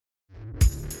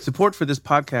Support for this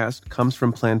podcast comes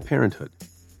from Planned Parenthood.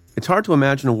 It's hard to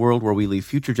imagine a world where we leave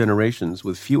future generations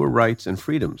with fewer rights and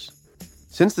freedoms.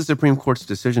 Since the Supreme Court's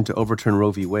decision to overturn Roe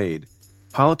v. Wade,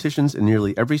 politicians in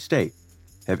nearly every state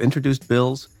have introduced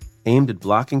bills aimed at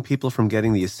blocking people from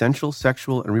getting the essential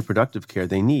sexual and reproductive care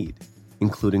they need,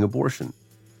 including abortion.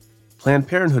 Planned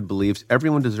Parenthood believes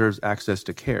everyone deserves access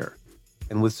to care,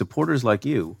 and with supporters like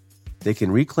you, they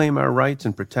can reclaim our rights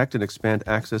and protect and expand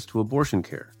access to abortion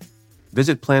care.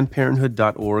 Visit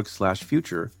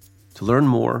PlannedParenthood.org/future to learn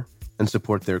more and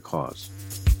support their cause.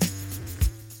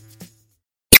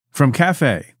 From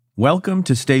Cafe, welcome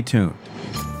to Stay Tuned.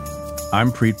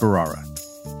 I'm Preet Bharara.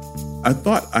 I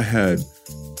thought I had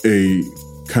a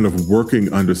kind of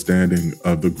working understanding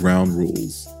of the ground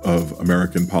rules of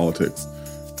American politics,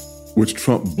 which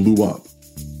Trump blew up.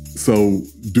 So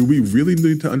do we really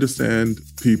need to understand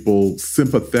people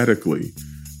sympathetically,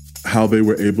 how they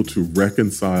were able to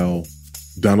reconcile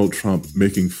Donald Trump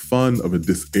making fun of a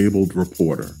disabled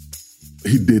reporter?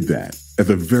 He did that at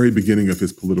the very beginning of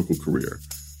his political career,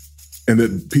 and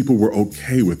that people were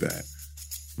okay with that.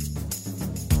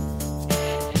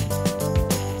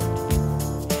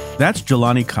 That's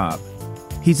Jelani Cobb.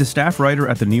 He's a staff writer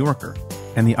at The New Yorker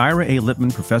and the Ira A.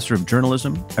 Lippman Professor of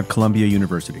Journalism at Columbia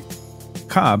University.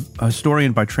 Cobb, a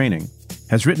historian by training,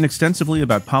 has written extensively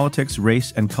about politics,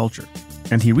 race, and culture,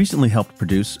 and he recently helped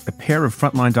produce a pair of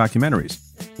frontline documentaries,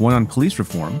 one on police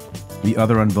reform, the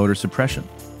other on voter suppression.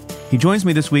 He joins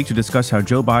me this week to discuss how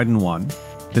Joe Biden won,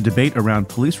 the debate around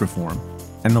police reform,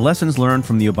 and the lessons learned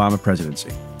from the Obama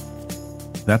presidency.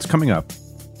 That's coming up.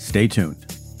 Stay tuned.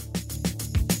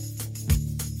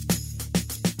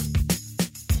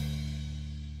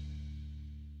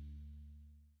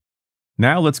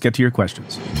 Now let's get to your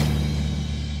questions.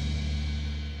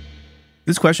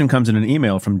 This question comes in an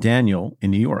email from Daniel in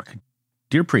New York.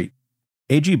 Dear Preet,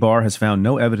 AG Barr has found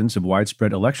no evidence of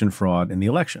widespread election fraud in the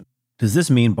election. Does this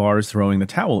mean Barr is throwing the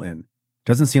towel in?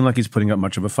 Doesn't seem like he's putting up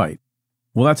much of a fight.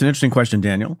 Well, that's an interesting question,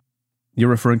 Daniel. You're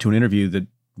referring to an interview that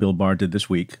Bill Barr did this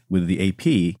week with the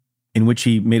AP, in which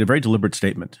he made a very deliberate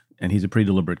statement. And he's a pretty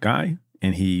deliberate guy,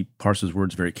 and he parses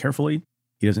words very carefully.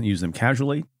 He doesn't use them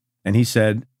casually. And he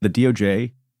said the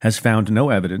DOJ has found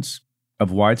no evidence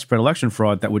of widespread election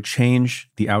fraud that would change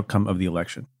the outcome of the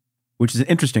election, which is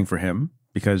interesting for him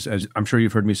because, as I'm sure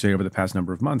you've heard me say over the past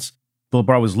number of months, Bill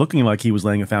Barr was looking like he was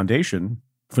laying a foundation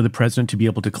for the president to be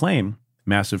able to claim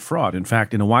massive fraud. In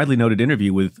fact, in a widely noted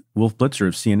interview with Wolf Blitzer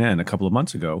of CNN a couple of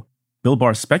months ago, Bill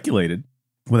Barr speculated,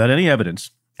 without any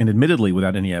evidence, and admittedly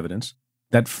without any evidence,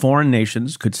 that foreign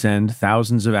nations could send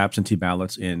thousands of absentee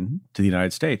ballots in to the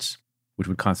United States, which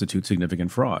would constitute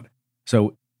significant fraud.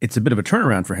 So it's a bit of a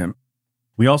turnaround for him.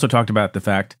 We also talked about the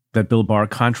fact that Bill Barr,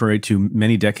 contrary to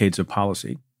many decades of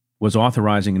policy, was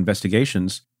authorizing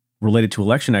investigations related to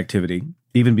election activity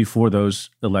even before those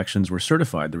elections were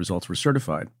certified, the results were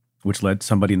certified, which led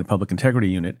somebody in the Public Integrity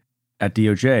Unit at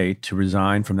DOJ to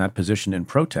resign from that position in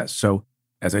protest. So,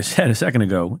 as I said a second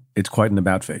ago, it's quite an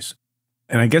about-face.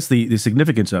 And I guess the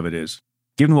significance of it is,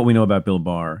 given what we know about Bill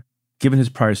Barr, given his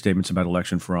prior statements about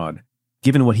election fraud,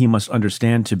 given what he must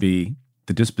understand to be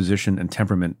the disposition and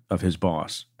temperament of his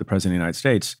boss, the President of the United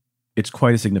States, it's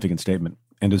quite a significant statement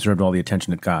and deserved all the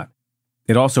attention it got.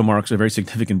 It also marks a very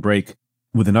significant break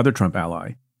with another Trump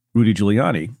ally, Rudy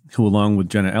Giuliani, who, along with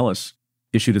Jenna Ellis,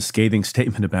 issued a scathing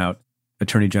statement about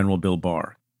Attorney General Bill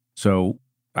Barr. So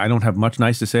I don't have much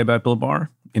nice to say about Bill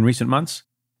Barr in recent months,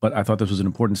 but I thought this was an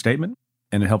important statement,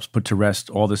 and it helps put to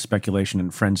rest all this speculation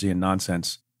and frenzy and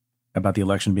nonsense about the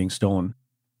election being stolen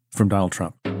from Donald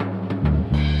Trump.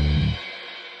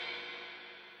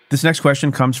 This next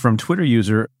question comes from Twitter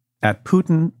user at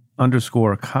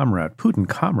Putin_comrade. Putin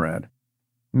comrade.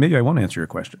 Maybe I won't answer your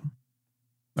question.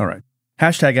 All right.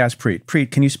 Hashtag Ask Preet.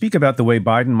 Preet, can you speak about the way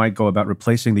Biden might go about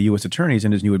replacing the U.S. attorneys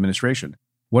in his new administration?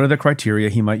 What are the criteria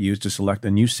he might use to select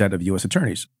a new set of U.S.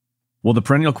 attorneys? Well, the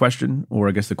perennial question, or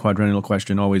I guess the quadrennial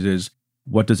question always is,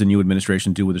 what does a new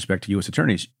administration do with respect to U.S.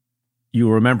 attorneys? You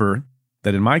will remember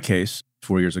that in my case,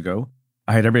 4 years ago,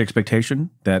 I had every expectation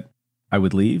that I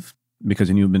would leave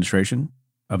because a new administration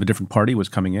of a different party was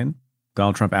coming in.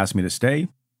 Donald Trump asked me to stay,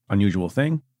 unusual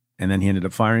thing, and then he ended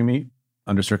up firing me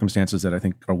under circumstances that I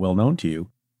think are well known to you.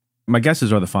 My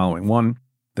guesses are the following. One,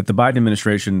 that the Biden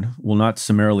administration will not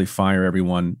summarily fire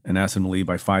everyone and ask them to leave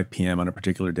by 5 p.m. on a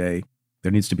particular day.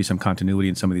 There needs to be some continuity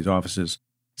in some of these offices.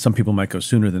 Some people might go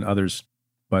sooner than others,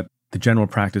 but the general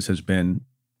practice has been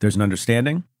there's an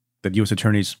understanding that U.S.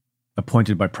 attorneys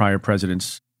appointed by prior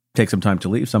presidents take some time to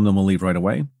leave. Some of them will leave right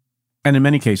away. And in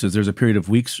many cases, there's a period of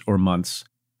weeks or months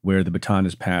where the baton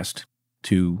is passed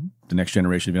to the next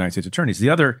generation of United States attorneys.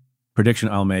 The other prediction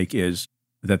I'll make is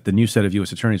that the new set of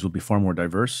U.S. attorneys will be far more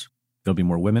diverse. There'll be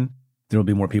more women. There'll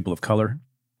be more people of color.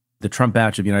 The Trump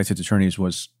batch of United States attorneys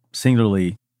was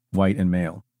singularly white and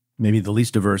male, maybe the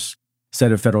least diverse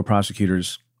set of federal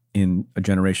prosecutors in a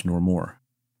generation or more.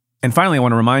 And finally, I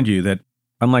want to remind you that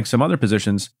unlike some other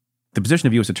positions, the position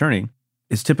of U.S. attorney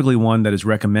is typically one that is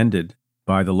recommended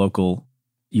by the local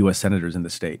U.S. senators in the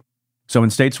state. So in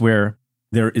states where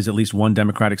there is at least one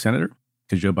Democratic senator,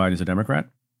 because Joe Biden is a Democrat,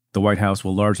 the White House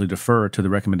will largely defer to the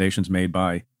recommendations made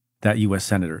by that U.S.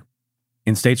 senator.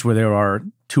 In states where there are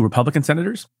 2 Republican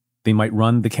senators, they might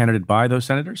run the candidate by those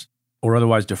senators or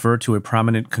otherwise defer to a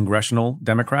prominent congressional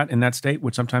Democrat in that state,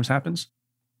 which sometimes happens.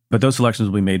 But those selections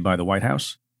will be made by the White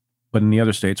House. But in the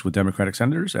other states with Democratic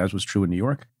senators, as was true in New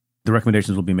York, the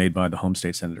recommendations will be made by the home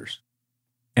state senators.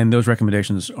 And those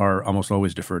recommendations are almost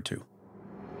always deferred to.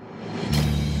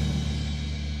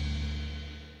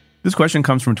 This question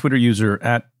comes from Twitter user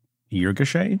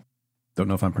 @Yirgashay, don't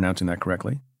know if I'm pronouncing that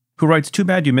correctly, who writes, "Too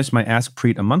bad you missed my Ask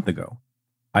Preet a month ago.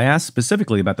 I asked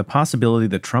specifically about the possibility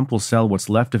that Trump will sell what's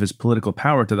left of his political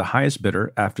power to the highest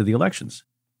bidder after the elections.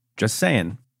 Just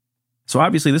saying." So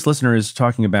obviously this listener is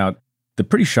talking about the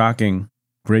pretty shocking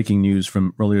breaking news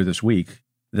from earlier this week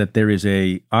that there is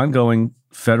a ongoing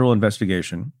federal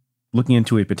investigation looking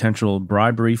into a potential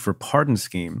bribery for pardon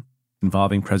scheme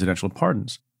involving presidential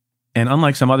pardons. And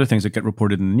unlike some other things that get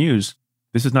reported in the news,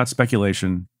 this is not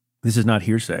speculation. This is not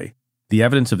hearsay. The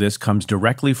evidence of this comes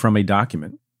directly from a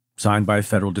document signed by a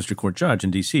federal district court judge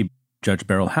in D.C., Judge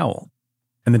Beryl Howell.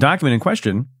 And the document in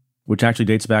question, which actually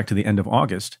dates back to the end of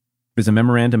August, is a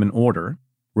memorandum and order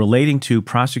relating to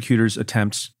prosecutors'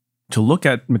 attempts to look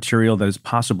at material that is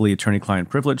possibly attorney-client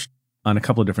privileged on a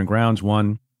couple of different grounds.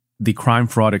 One, the crime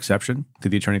fraud exception to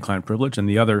the attorney-client privilege, and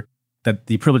the other, that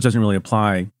the privilege doesn't really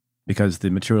apply because the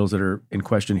materials that are in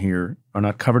question here are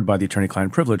not covered by the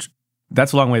attorney-client privilege.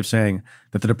 That's a long way of saying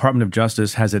that the Department of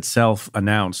Justice has itself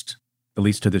announced, at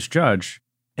least to this judge,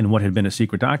 in what had been a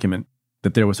secret document,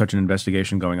 that there was such an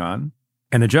investigation going on.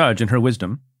 And the judge, in her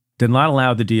wisdom, did not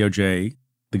allow the DOJ,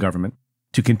 the government,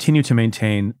 to continue to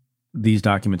maintain these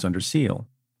documents under seal.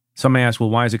 Some may ask, well,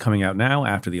 why is it coming out now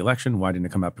after the election? Why didn't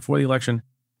it come out before the election?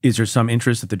 Is there some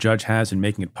interest that the judge has in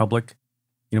making it public?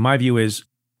 My view is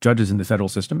judges in the federal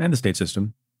system and the state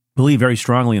system believe very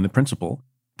strongly in the principle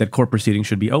that court proceedings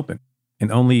should be open.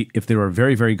 And only if there are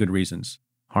very, very good reasons,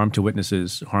 harm to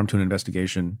witnesses, harm to an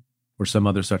investigation, or some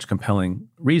other such compelling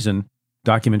reason,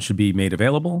 documents should be made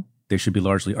available. They should be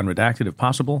largely unredacted if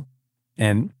possible.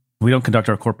 And we don't conduct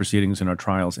our court proceedings and our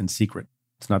trials in secret.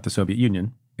 It's not the Soviet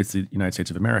Union. It's the United States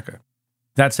of America.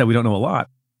 That said, we don't know a lot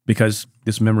because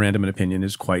this memorandum and opinion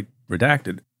is quite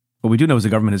redacted. What we do know is the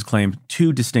government has claimed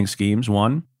 2 distinct schemes.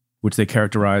 One, which they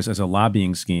characterize as a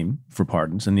lobbying scheme for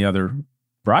pardons, and the other,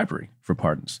 bribery for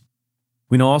pardons.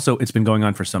 We know also it's been going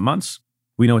on for some months.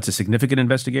 We know it's a significant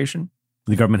investigation.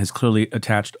 The government has clearly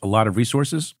attached a lot of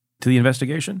resources to the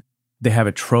investigation. They have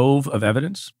a trove of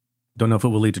evidence. Don't know if it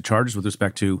will lead to charges with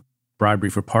respect to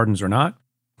bribery for pardons or not,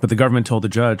 but the government told the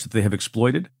judge that they have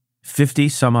exploited 50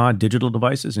 some odd digital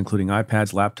devices, including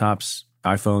iPads, laptops,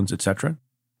 iPhones, etc.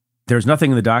 There's nothing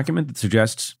in the document that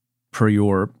suggests, per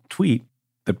your tweet,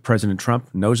 that President Trump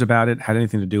knows about it, had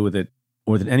anything to do with it,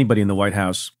 or that anybody in the White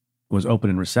House was open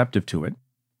and receptive to it.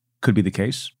 Could be the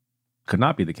case, could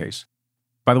not be the case.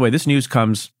 By the way, this news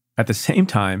comes at the same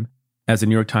time as the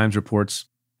New York Times reports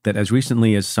that as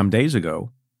recently as some days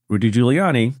ago, Rudy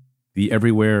Giuliani, the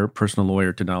everywhere personal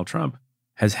lawyer to Donald Trump,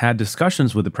 has had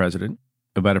discussions with the president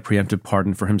about a preemptive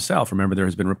pardon for himself. Remember, there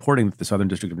has been reporting that the Southern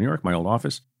District of New York, my old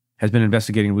office, has been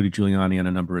investigating Rudy Giuliani on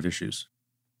a number of issues.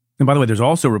 And by the way, there's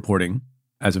also reporting,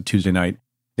 as of Tuesday night,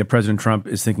 that President Trump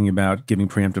is thinking about giving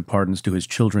preemptive pardons to his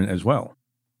children as well.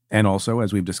 And also,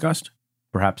 as we've discussed,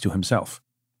 perhaps to himself,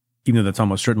 even though that's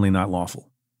almost certainly not lawful.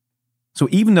 So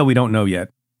even though we don't know yet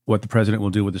what the president will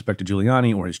do with respect to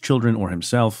Giuliani or his children or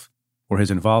himself or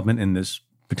his involvement in this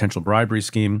potential bribery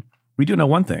scheme, we do know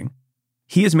one thing.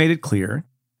 He has made it clear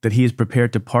that he is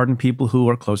prepared to pardon people who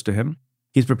are close to him.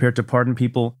 He's prepared to pardon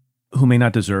people who may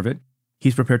not deserve it.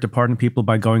 He's prepared to pardon people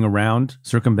by going around,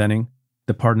 circumventing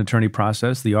the pardon attorney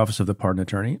process, the Office of the Pardon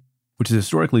Attorney, which has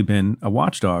historically been a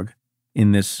watchdog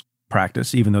in this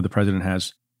practice, even though the president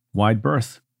has wide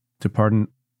berth to pardon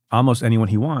almost anyone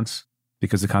he wants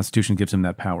because the Constitution gives him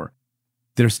that power.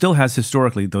 There still has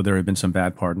historically, though there have been some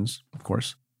bad pardons, of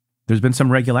course, there's been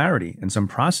some regularity and some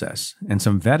process and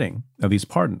some vetting of these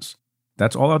pardons.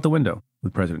 That's all out the window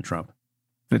with President Trump.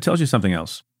 And it tells you something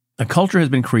else. A culture has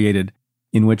been created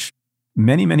in which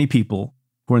many, many people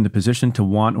who are in the position to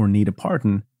want or need a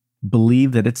pardon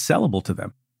believe that it's sellable to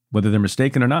them, whether they're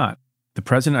mistaken or not. The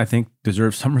president, I think,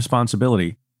 deserves some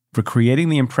responsibility for creating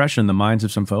the impression in the minds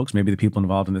of some folks, maybe the people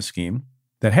involved in this scheme,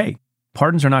 that, hey,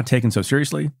 pardons are not taken so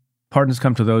seriously. Pardons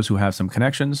come to those who have some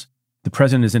connections. The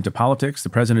president is into politics. The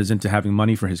president is into having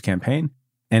money for his campaign.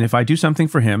 And if I do something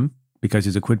for him, because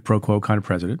he's a quid pro quo kind of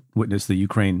president, witness the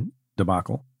Ukraine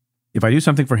debacle, if I do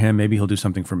something for him, maybe he'll do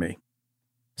something for me.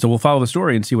 So we'll follow the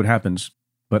story and see what happens,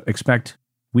 but expect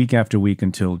week after week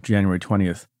until January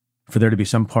 20th for there to be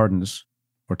some pardons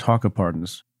or talk of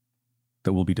pardons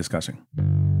that we'll be discussing.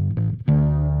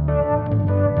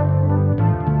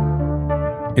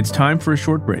 It's time for a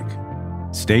short break.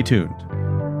 Stay tuned.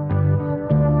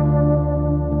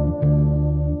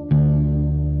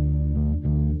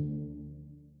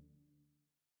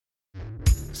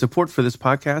 Support for this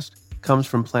podcast comes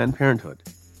from Planned Parenthood.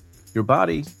 Your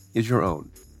body is your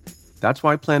own. That's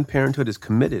why Planned Parenthood is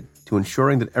committed to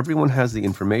ensuring that everyone has the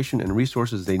information and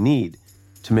resources they need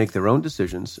to make their own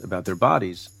decisions about their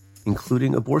bodies,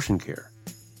 including abortion care.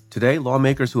 Today,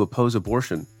 lawmakers who oppose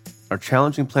abortion are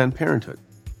challenging Planned Parenthood.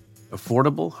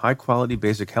 Affordable, high-quality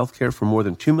basic health care for more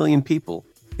than 2 million people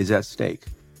is at stake.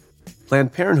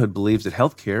 Planned Parenthood believes that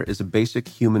health care is a basic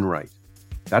human right.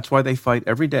 That's why they fight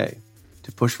every day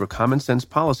to push for common-sense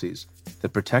policies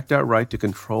that protect our right to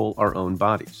control our own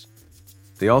bodies.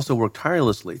 They also work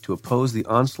tirelessly to oppose the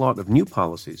onslaught of new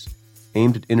policies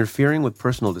aimed at interfering with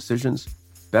personal decisions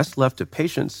best left to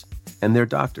patients and their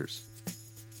doctors.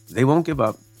 They won't give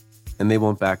up, and they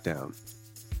won't back down.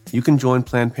 You can join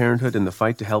Planned Parenthood in the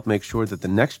fight to help make sure that the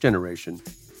next generation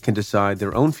can decide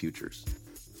their own futures.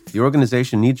 The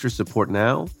organization needs your support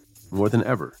now more than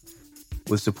ever.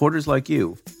 With supporters like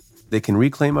you, they can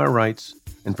reclaim our rights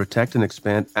and protect and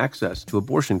expand access to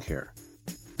abortion care.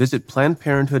 Visit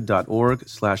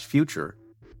PlannedParenthood.org/future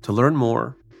to learn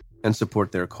more and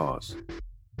support their cause.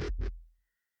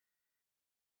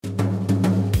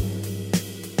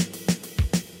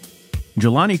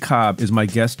 Jelani Cobb is my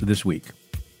guest this week.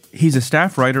 He's a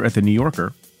staff writer at The New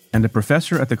Yorker and a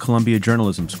professor at the Columbia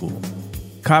Journalism School.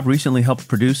 Cobb recently helped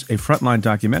produce a Frontline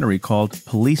documentary called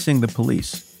Policing the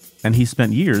Police, and he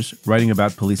spent years writing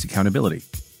about police accountability.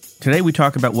 Today we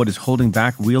talk about what is holding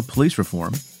back real police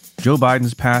reform, Joe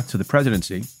Biden's path to the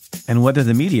presidency, and whether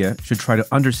the media should try to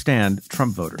understand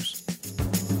Trump voters.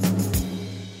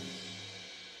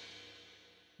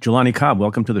 Jelani Cobb,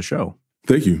 welcome to the show.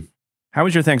 Thank you. How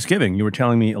was your Thanksgiving? You were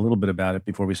telling me a little bit about it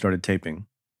before we started taping.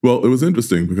 Well, it was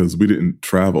interesting because we didn't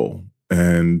travel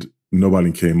and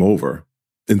nobody came over.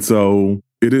 And so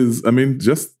it is,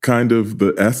 just kind of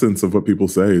the essence of what people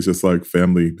say is just like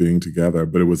family being together.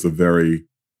 But it was a very,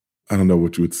 I don't know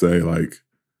what you would say, like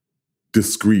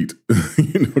discreet,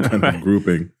 kind of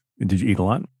grouping. Did you eat a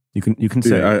lot? You can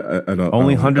say. Yeah, I don't.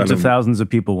 Only hundreds of thousands of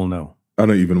people will know. I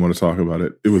don't even want to talk about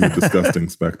it. It was a disgusting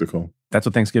spectacle. That's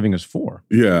what Thanksgiving is for.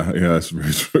 Yeah, that's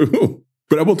very true.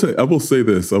 But I will say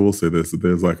this, that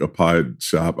there's like a pie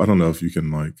shop. I don't know if you can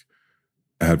like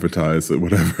advertise it,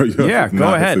 whatever. Yeah,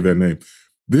 go ahead. Say their name.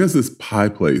 There's this pie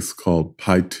place called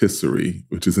Pietisserie,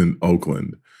 which is in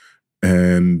Oakland.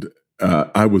 And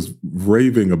I was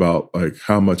raving about like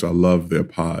how much I love their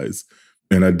pies.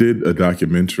 And I did a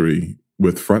documentary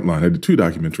with Frontline. I did 2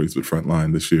 documentaries with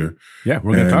Frontline this year. Yeah,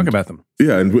 we're going to talk about them.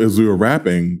 Yeah, and as we were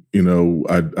wrapping,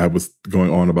 I was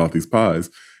going on about these pies.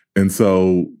 And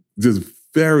so just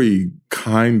very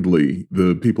kindly,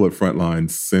 the people at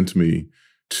Frontline sent me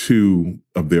 2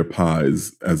 of their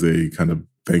pies as a kind of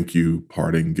thank you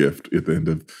parting gift at the end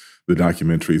of the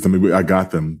documentaries. I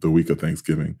got them the week of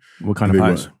Thanksgiving. What kind of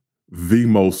pies? The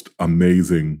most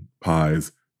amazing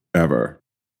pies ever.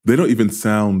 They don't even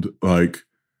sound like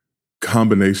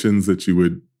combinations that you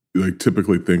would like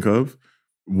typically think of.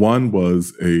 One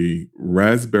was a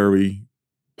raspberry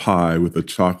pie with a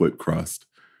chocolate crust,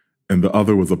 and the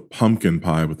other was a pumpkin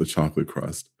pie with a chocolate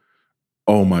crust.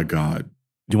 Oh my God.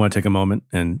 Do you want to take a moment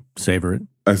and savor it?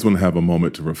 I just want to have a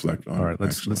moment to reflect on it. All right,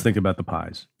 let's think about the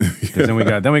pies. Yeah. Then we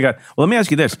got, well, let me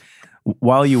ask you this.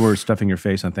 While you were stuffing your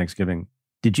face on Thanksgiving,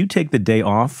 did you take the day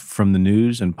off from the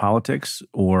news and politics,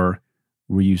 or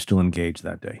were you still engaged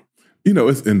that day?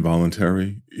 It's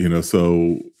involuntary,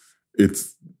 so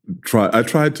I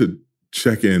tried to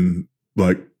check in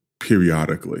like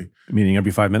periodically. Meaning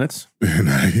every 5 minutes? And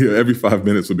every 5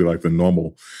 minutes would be like the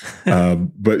normal.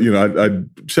 But, I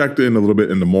checked in a little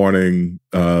bit in the morning,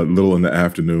 a little in the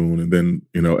afternoon, and then,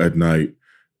 at night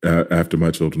after my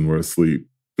children were asleep.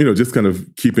 Just kind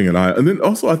of keeping an eye. And then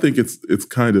also I think it's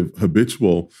kind of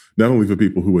habitual, not only for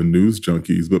people who are news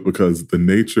junkies, but because the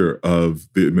nature of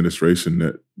the administration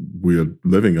that we are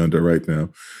living under right now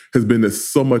has been that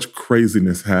so much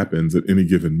craziness happens at any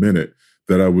given minute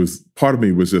that part of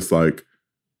me was just like,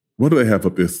 what do they have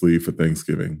up their sleeve for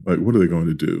Thanksgiving? Like, what are they going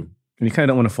to do? And you kind of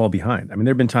don't want to fall behind. I mean,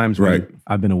 there have been times when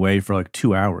I've been away for like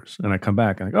 2 hours and I come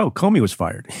back and like, oh, Comey was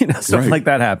fired. Stuff like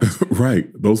that happens. Right.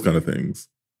 Those kind of things.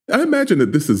 I imagine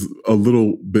that this is a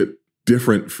little bit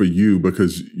different for you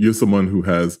because you're someone who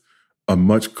has a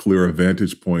much clearer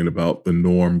vantage point about the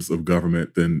norms of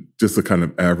government than just a kind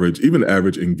of average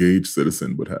engaged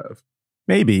citizen would have.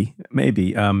 Maybe.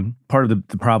 Part of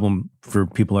the problem for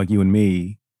people like you and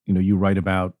me, you write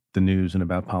about the news and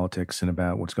about politics and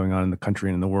about what's going on in the country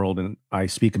and in the world, and I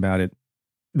speak about it.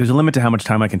 There's a limit to how much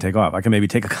time I can take off. I can maybe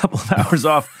take a couple of hours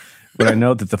off, but I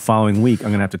know that the following week I'm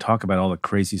going to have to talk about all the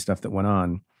crazy stuff that went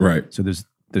on. Right. So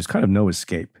there's kind of no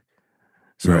escape.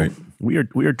 So we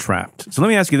are trapped. So let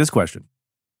me ask you this question.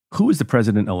 Who is the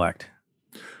president-elect?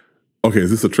 Okay,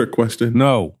 is this a trick question?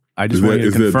 No. I just want you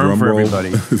to confirm for everybody.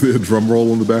 Is there a drum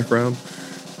roll in the background?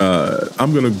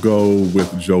 I'm going to go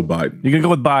with Joe Biden. You're going to go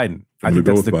with Biden. I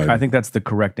think that's the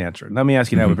correct answer. Let me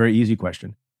ask you now a very easy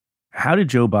question. How did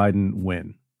Joe Biden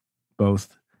win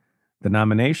both the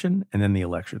nomination and then the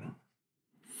election?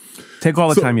 Take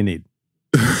all the time you need.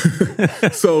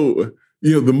 So,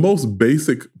 the most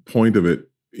basic point of it,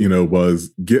 was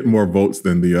get more votes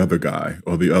than the other guy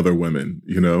or the other women,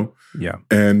 Yeah.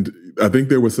 And I think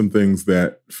there were some things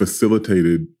that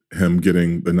facilitated him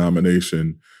getting the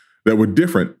nomination that were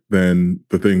different than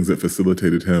the things that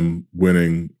facilitated him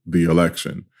winning the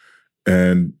election.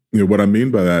 And, what I mean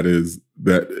by that is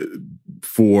that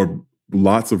for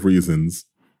lots of reasons,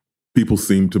 people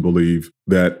seem to believe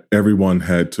that everyone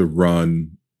had to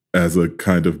run as a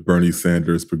kind of Bernie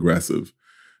Sanders progressive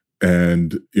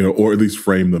and, or at least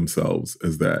frame themselves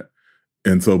as that.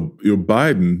 And so,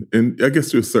 Biden, and I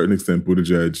guess to a certain extent,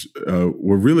 Buttigieg,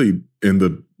 were really in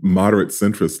the moderate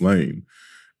centrist lane.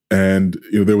 And,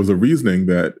 there was a reasoning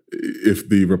that if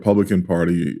the Republican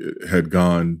Party had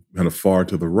gone kind of far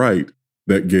to the right,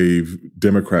 that gave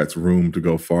Democrats room to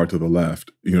go far to the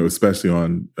left, especially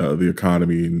on the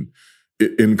economy and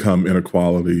income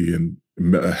inequality and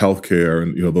healthcare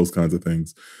and, those kinds of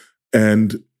things.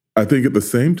 And I think at the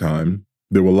same time,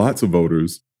 there were lots of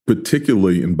voters,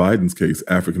 particularly in Biden's case,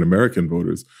 African-American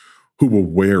voters, who were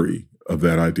wary of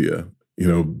that idea.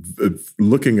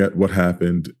 Looking at what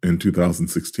happened in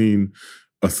 2016,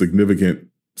 a significant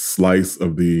slice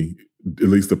of at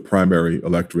least the primary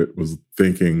electorate was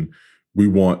thinking, we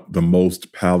want the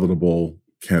most palatable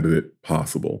candidate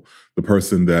possible, the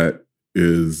person that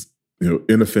is,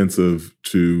 inoffensive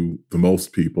to the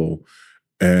most people.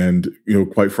 And,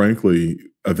 quite frankly,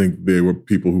 I think there were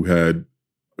people who had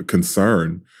a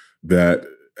concern that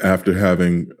after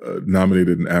having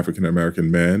nominated an African-American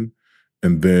man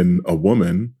and then a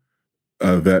woman,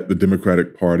 that the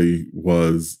Democratic Party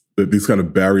that these kind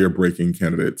of barrier-breaking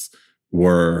candidates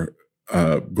were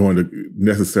going to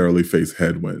necessarily face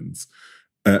headwinds.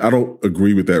 And I don't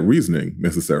agree with that reasoning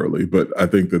necessarily, but I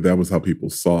think that was how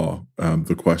people saw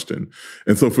the question.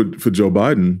 And so for Joe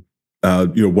Biden,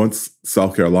 once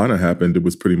South Carolina happened, it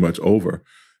was pretty much over.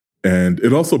 And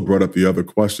it also brought up the other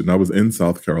question. I was in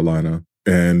South Carolina,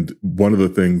 and one of the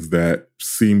things that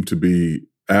seemed to be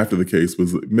after the case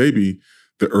was maybe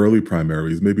the early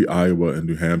primaries, maybe Iowa and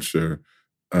New Hampshire,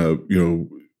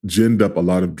 ginned up a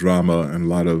lot of drama and a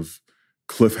lot of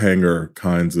cliffhanger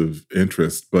kinds of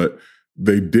interest, but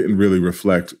they didn't really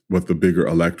reflect what the bigger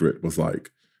electorate was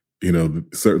like.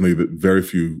 Certainly very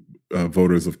few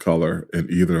voters of color in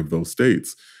either of those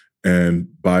states. And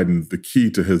Biden, the key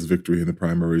to his victory in the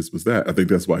primaries was that. I think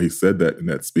that's why he said that in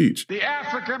that speech. The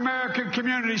African-American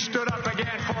community stood up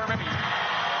again for me.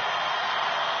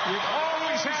 You've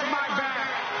always had my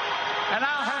back, and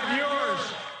I'll have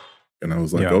yours. And I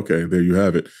was like, okay, there you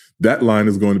have it. That line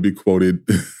is going to be quoted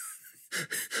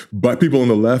by people on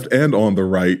the left and on the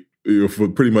right for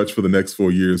pretty much for the next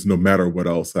 4 years, no matter what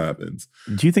else happens.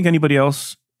 Do you think anybody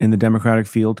else in the Democratic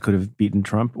field could have beaten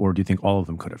Trump, or do you think all of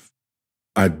them could have?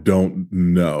 I don't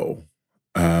know.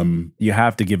 You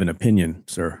have to give an opinion,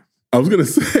 sir. I was going to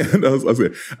say,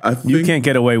 I think you can't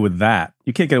get away with that.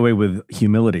 You can't get away with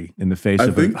humility in the face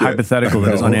of a hypothetical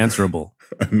that is unanswerable.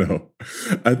 I know.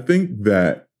 I think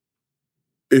that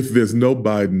if there's no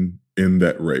Biden in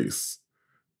that race,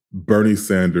 Bernie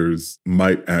Sanders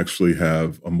might actually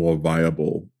have a more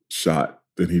viable shot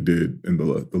than he did in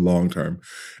the long term.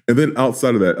 And then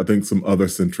outside of that, I think some other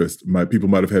centrist people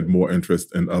might have had more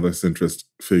interest in other centrist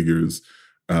figures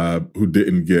who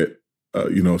didn't get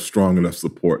strong enough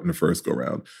support in the first go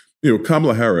round.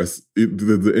 Kamala Harris,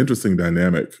 the interesting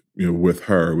dynamic with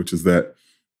her, which is that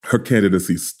her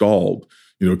candidacy stalled.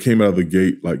 Came out of the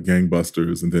gate like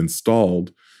gangbusters and then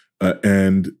stalled,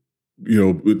 and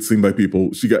it seemed like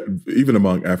she got, even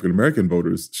among African-American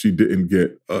voters, she didn't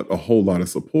get a whole lot of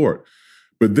support.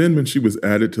 But then when she was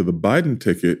added to the Biden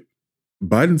ticket,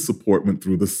 Biden's support went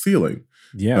through the ceiling,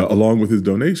 along with his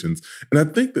donations. And I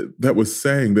think that was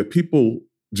saying that people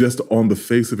just on the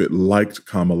face of it liked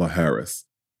Kamala Harris.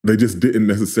 They just didn't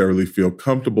necessarily feel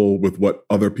comfortable with what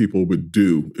other people would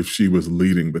do if she was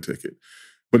leading the ticket.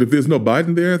 But if there's no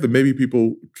Biden there, then maybe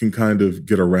people can kind of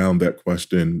get around that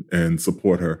question and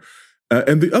support her.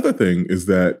 And the other thing is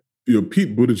that,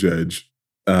 Pete Buttigieg,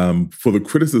 for the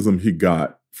criticism he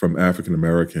got from African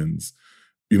Americans,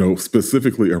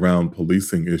 specifically around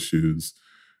policing issues,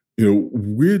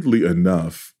 weirdly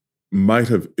enough, might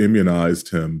have immunized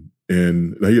him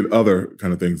he had other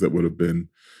kind of things that would have been,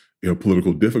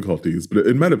 political difficulties, but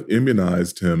it might have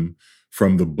immunized him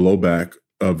from the blowback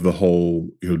of the whole,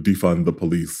 defund the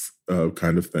police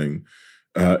kind of thing.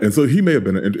 And so he may have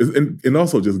been, and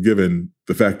also just given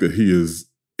the fact that he is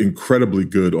incredibly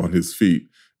good on his feet,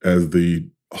 as the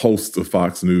hosts of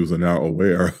Fox News are now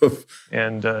aware of.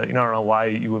 And, I don't know why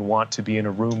you would want to be in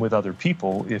a room with other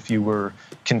people if you were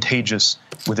contagious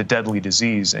with a deadly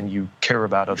disease and you care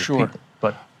about other people.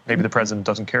 But maybe the president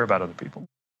doesn't care about other people.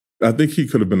 I think he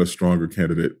could have been a stronger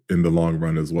candidate in the long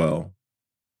run as well.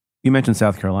 You mentioned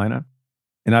South Carolina.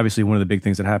 And obviously one of the big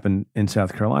things that happened in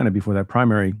South Carolina before that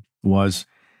primary was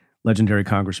legendary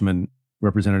Congressman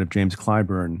Representative James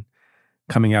Clyburn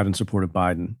coming out in support of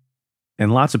Biden.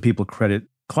 And lots of people credit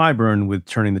Clyburn with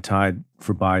turning the tide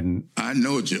for Biden. I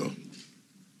know Joe.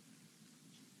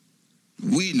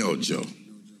 We know Joe.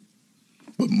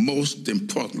 But most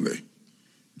importantly,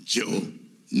 Joe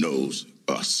knows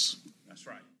us. That's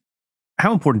right.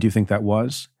 How important do you think that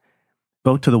was,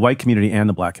 both to the white community and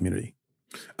the black community?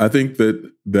 I think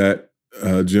that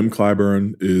Jim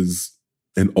Clyburn is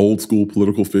an old school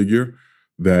political figure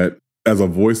that, as a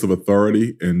voice of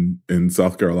authority in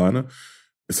South Carolina,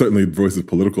 certainly the voice of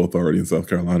political authority in South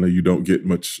Carolina, you don't get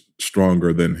much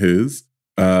stronger than his.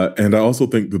 And I also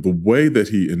think that the way that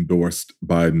he endorsed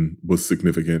Biden was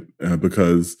significant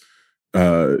because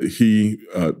Jim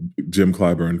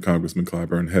Clyburn, Congressman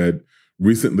Clyburn, had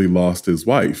recently lost his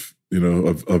wife,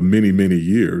 of many, many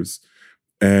years.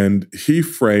 And he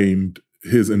framed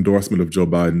his endorsement of Joe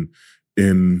Biden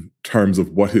in terms of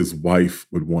what his wife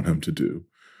would want him to do.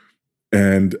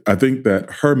 And I think that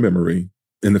her memory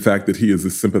and the fact that he is a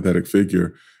sympathetic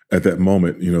figure at that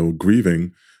moment,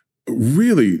 grieving,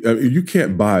 really, you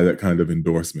can't buy that kind of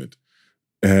endorsement.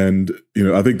 And,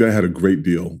 I think that had a great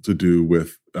deal to do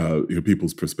with,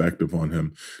 people's perspective on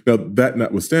him. Now, that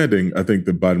notwithstanding, I think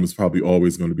that Biden was probably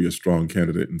always going to be a strong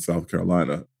candidate in South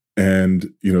Carolina.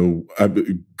 And,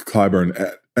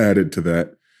 Clyburn added to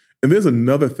that. And there's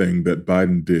another thing that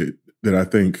Biden did that I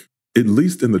think, at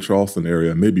least in the Charleston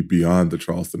area, maybe beyond the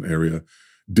Charleston area,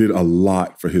 did a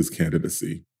lot for his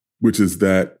candidacy, which is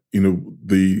that,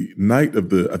 the night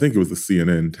of I think it was the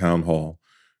CNN town hall,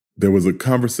 there was a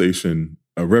conversation,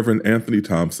 Reverend Anthony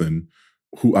Thompson,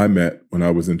 who I met when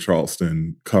I was in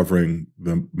Charleston covering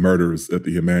the murders at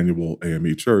the Emmanuel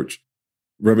AME Church.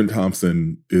 Reverend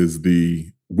Thompson is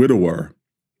the widower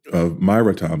of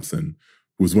Myra Thompson,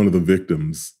 who was one of the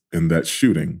victims in that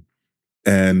shooting.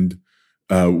 And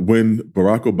when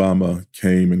Barack Obama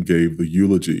came and gave the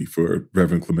eulogy for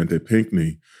Reverend Clemente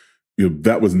Pinckney,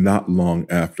 that was not long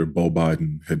after Beau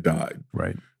Biden had died.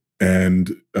 Right.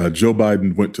 And Joe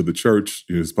Biden went to the church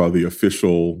as part of the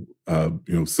official,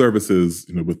 services,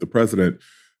 with the president.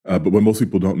 But what most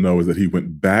people don't know is that he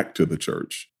went back to the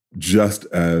church just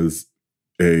as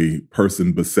a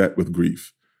person beset with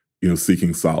grief,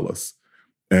 seeking solace.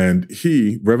 And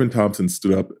Reverend Thompson,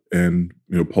 stood up and,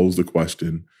 posed a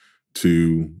question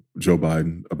to Joe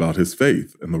Biden about his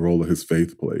faith and the role that his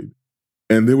faith played.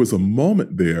 And there was a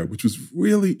moment there which was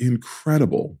really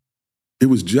incredible. It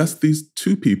was just these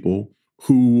two people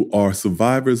who are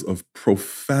survivors of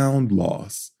profound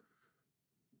loss,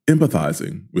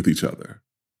 empathizing with each other.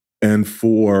 And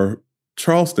for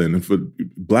Charleston and for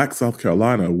Black South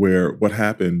Carolina, where what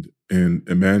happened in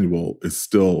Emmanuel is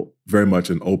still very much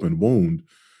an open wound,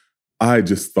 I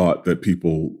just thought that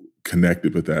people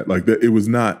connected with that. Like, that it was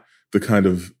not the kind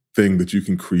of thing that you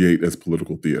can create as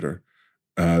political theater.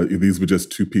 These were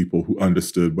just two people who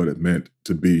understood what it meant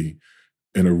to be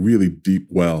in a really deep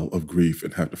well of grief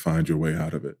and have to find your way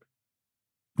out of it.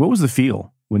 What was the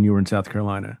feel when you were in South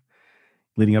Carolina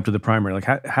leading up to the primary?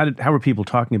 Like, how were people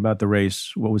talking about the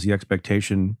race? What was the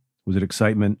expectation? Was it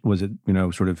excitement? Was it,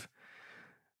 sort of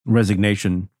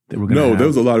resignation that we're going to have? No, there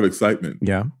was a lot of excitement.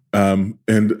 Yeah.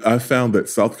 And I found that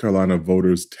South Carolina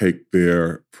voters take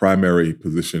their primary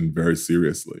position very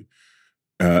seriously.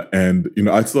 And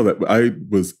I saw that. I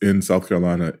was in South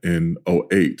Carolina in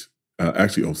 2008,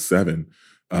 actually 2007,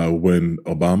 when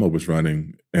Obama was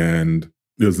running. And,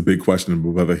 there's a big question of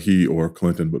whether he or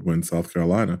Clinton would win South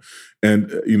Carolina. And,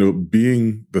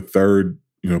 being the third,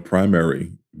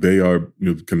 primary, they are,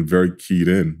 kind of very keyed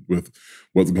in with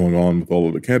what's going on with all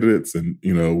of the candidates and,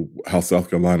 how South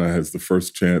Carolina has the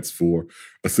first chance for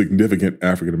a significant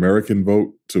African-American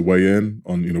vote to weigh in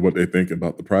on, what they think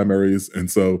about the primaries.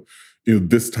 And so,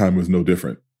 this time was no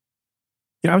different.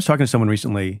 I was talking to someone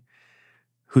recently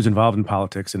who's involved in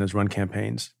politics and has run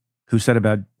campaigns, who said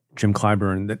about Jim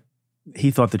Clyburn that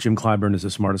he thought that Jim Clyburn is the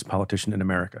smartest politician in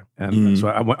America. And so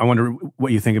I wonder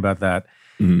what you think about that.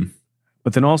 Mm-hmm.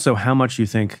 But then also how much you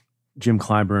think Jim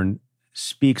Clyburn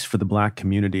speaks for the Black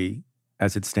community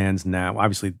as it stands now.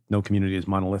 Obviously, no community is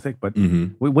monolithic, but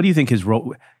what do you think his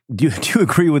role? Do you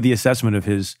agree with the assessment of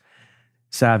his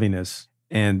savviness,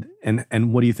 and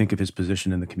what do you think of his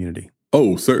position in the community?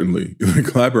 Oh, certainly.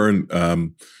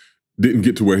 Clyburn didn't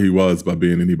get to where he was by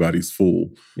being anybody's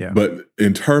fool. Yeah. But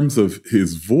in terms of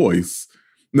his voice,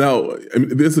 now,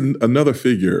 there's another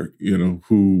figure,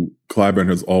 who Clyburn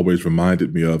has always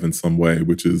reminded me of in some way,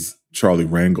 which is Charlie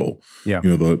Rangel,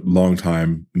 the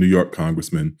longtime New York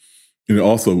congressman,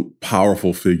 also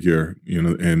powerful figure,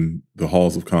 in the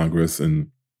halls of Congress,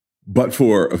 but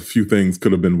for a few things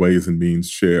could have been Ways and Means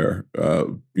chair,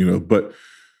 but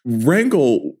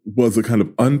Rangel was a kind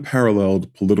of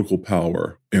unparalleled political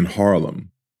power in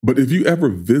Harlem. But if you ever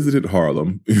visited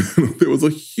Harlem, there was a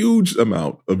huge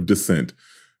amount of dissent.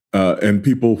 And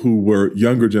people who were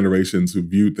younger generations who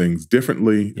viewed things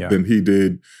differently than he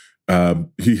did.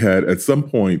 He had, at some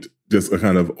point, just a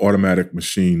kind of automatic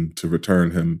machine to return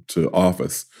him to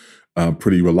office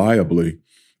pretty reliably.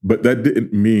 But that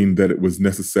didn't mean that it was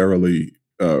necessarily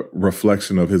a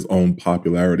reflection of his own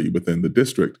popularity within the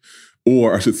district,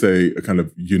 or I should say a kind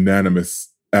of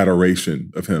unanimous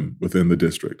adoration of him within the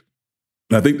district.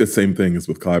 And I think the same thing is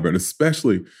with Clyburn,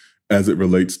 especially as it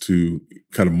relates to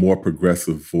kind of more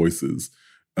progressive voices.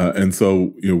 And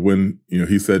so, when,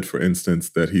 he said, for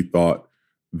instance, that he thought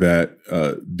that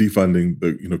defunding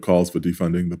the, calls for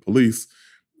defunding the police,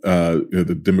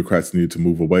 the Democrats needed to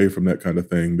move away from that kind of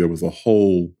thing. There was a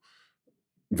whole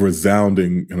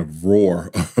resounding kind of roar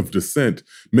of dissent.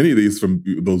 Many of these from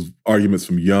those arguments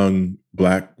from young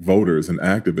Black voters and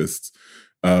activists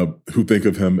who think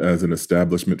of him as an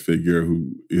establishment figure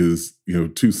who is,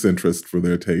 too centrist for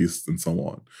their tastes and so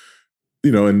on.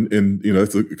 And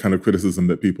that's a kind of criticism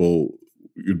that people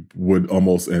would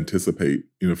almost anticipate,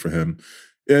 for him.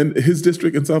 And his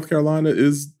district in South Carolina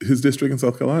is his district in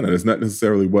South Carolina. It's not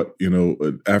necessarily what,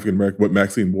 what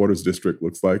Maxine Waters' district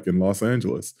looks like in Los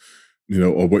Angeles,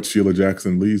 or what Sheila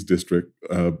Jackson Lee's district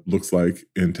looks like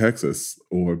in Texas,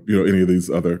 or, any of these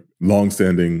other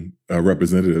longstanding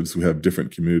representatives who have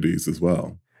different communities as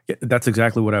well. Yeah, that's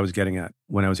exactly what I was getting at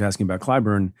when I was asking about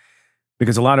Clyburn,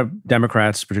 because a lot of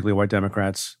Democrats, particularly white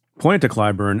Democrats, pointed to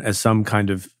Clyburn as some kind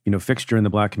of, fixture in the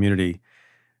Black community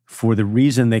for the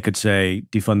reason they could say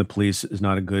defund the police is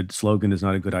not a good slogan, is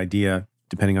not a good idea,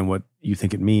 depending on what you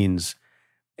think it means.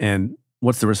 And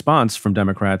what's the response from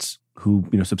Democrats who,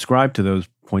 subscribe to those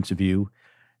points of view?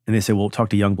 And they say, well, talk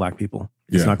to young Black people.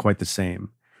 It's not quite the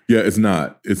same. Yeah, it's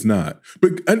not. It's not.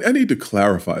 But I need to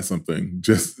clarify something,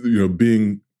 just,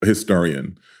 being a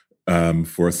historian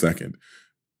for a second.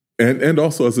 And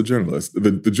also as a journalist.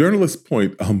 The journalist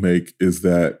point I'll make is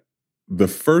that the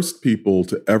first people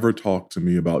to ever talk to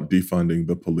me about defunding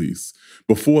the police,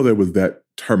 before there was that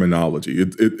terminology,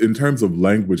 in terms of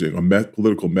languaging or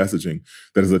political messaging,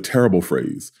 that is a terrible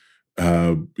phrase.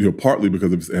 Partly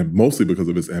because of mostly because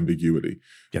of its ambiguity.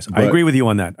 Yes, I agree with you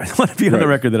on that. I want to be on the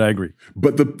record that I agree.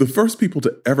 But the first people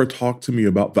to ever talk to me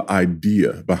about the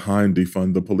idea behind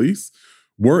defund the police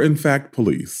were in fact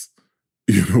police.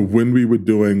 When we were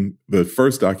doing the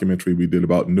first documentary we did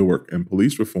about Newark and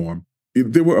police reform,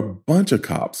 there were a bunch of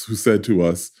cops who said to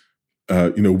us,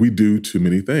 we do too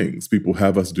many things. People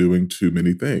have us doing too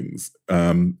many things.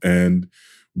 And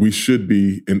we should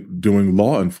be doing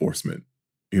law enforcement,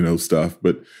 stuff.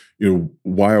 But,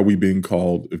 why are we being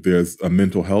called if there's a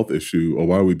mental health issue, or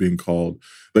why are we being called?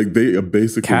 Like, they are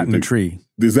basically cat in the tree.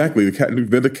 Exactly.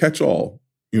 They're the catch-all,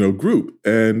 group.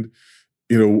 And,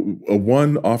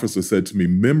 one officer said to me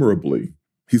memorably,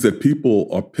 he said, people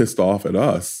are pissed off at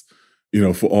us,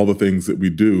 for all the things that we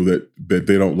do that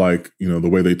they don't like, the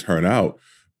way they turn out.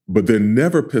 But they're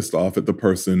never pissed off at the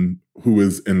person who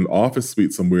is in an office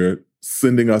suite somewhere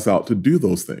sending us out to do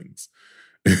those things.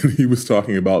 And he was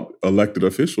talking about elected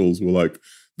officials who were like,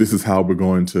 this is how we're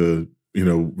going to,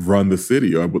 run the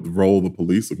city, or what role the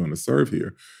police are going to serve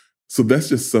here. So that's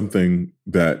just something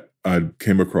that I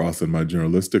came across in my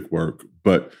journalistic work.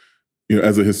 But,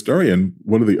 as a historian,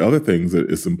 one of the other things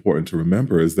that is important to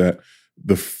remember is that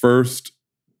the first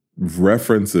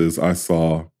references I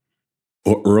saw,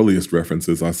 or earliest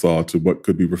references I saw to what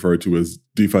could be referred to as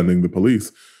defunding the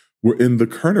police, were in the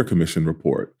Kerner Commission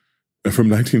report from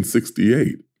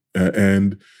 1968.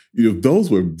 And those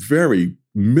were very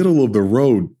middle of the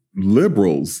road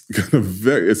liberals, kind of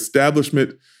very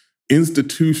establishment,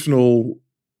 institutional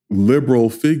liberal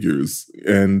figures.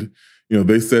 And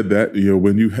they said that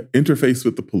when you interface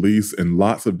with the police in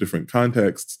lots of different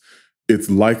contexts, it's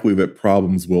likely that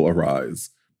problems will arise,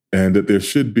 and that there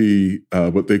should be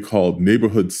what they called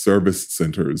neighborhood service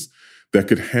centers that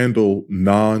could handle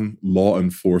non-law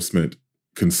enforcement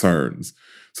concerns,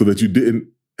 so that you didn't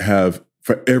have,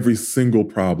 for every single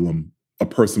problem, a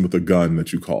person with a gun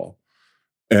that you call.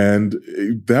 And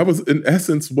that was, in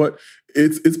essence, what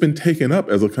it's been taken up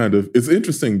as a kind of, it's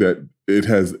interesting that it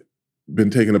has been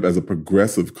taken up as a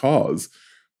progressive cause,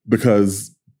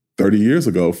 because 30 years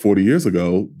ago, 40 years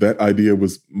ago, that idea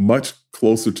was much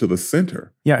closer to the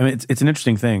center. Yeah, I mean, it's an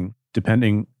interesting thing,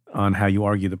 depending on how you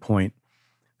argue the point,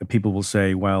 that people will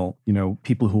say, well,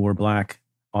 people who are Black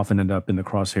often end up in the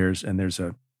crosshairs, and there's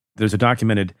a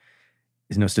documented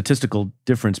statistical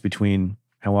difference between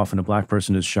how often a Black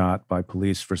person is shot by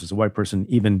police versus a white person,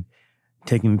 even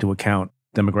taking into account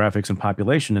demographics and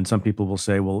population. And some people will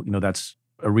say, well, that's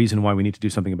a reason why we need to do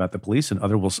something about the police. And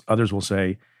others will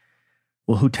say,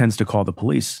 well, who tends to call the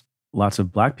police? Lots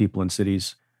of Black people in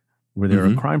cities where there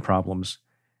are crime problems.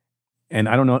 And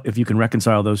I don't know if you can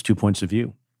reconcile those two points of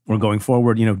view. Or going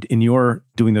forward, in your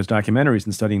doing those documentaries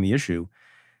and studying the issue,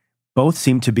 both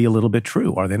seem to be a little bit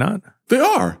true, are they not? They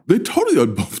are. They totally are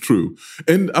both true.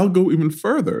 And I'll go even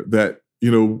further that,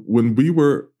 when we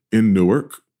were in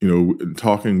Newark,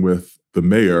 talking with the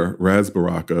mayor, Ras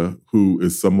Baraka, who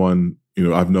is someone,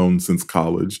 I've known since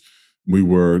college. We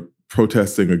were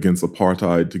protesting against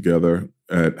apartheid together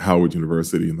at Howard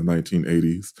University in the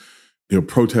 1980s,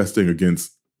 protesting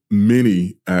against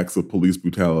many acts of police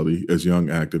brutality as young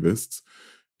activists.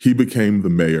 He became the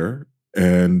mayor.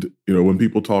 And, when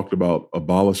people talked about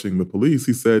abolishing the police,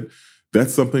 he said,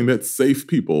 that's something that safe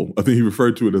people, I think he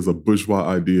referred to it as a bourgeois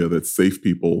idea that safe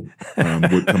people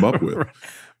would come up with.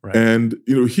 Right. And,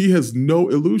 he has no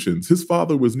illusions. His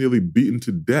father was nearly beaten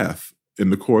to death in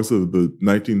the course of the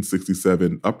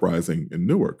 1967 uprising in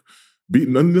Newark,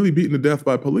 nearly beaten to death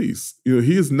by police.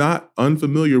 He is not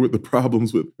unfamiliar with the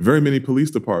problems with very many police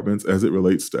departments as it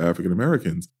relates to African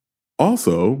Americans.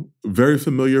 Also, very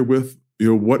familiar with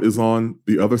what is on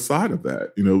the other side of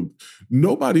that.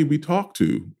 Nobody we talk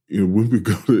to, when we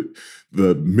go to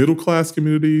the middle class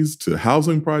communities, to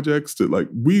housing projects,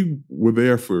 we were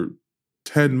there for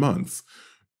 10 months.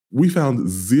 We found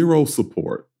zero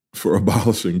support for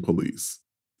abolishing police.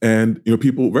 And,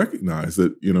 people recognize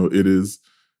that, it is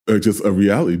just a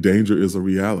reality. Danger is a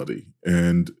reality.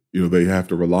 And, they have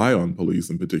to rely on police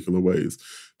in particular ways.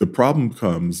 The problem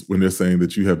comes when they're saying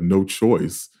that you have no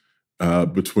choice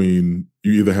between,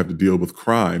 you either have to deal with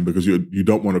crime because you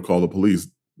don't want to call the police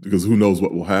because who knows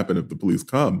what will happen if the police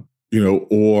come,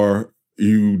 or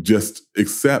you just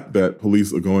accept that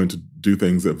police are going to do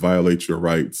things that violate your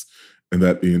rights and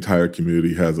that the entire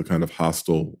community has a kind of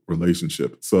hostile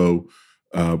relationship. So,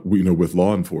 with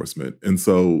law enforcement. And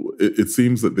so it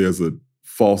seems that there's a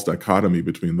false dichotomy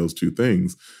between those two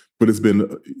things, but it's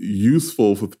been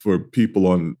useful for people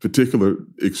on particular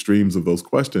extremes of those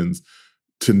questions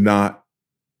to not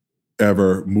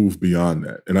ever move beyond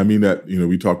that. And I mean that,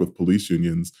 we talk with police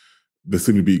unions that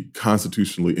seem to be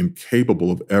constitutionally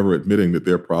incapable of ever admitting that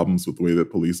there are problems with the way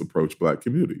that police approach Black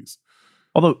communities.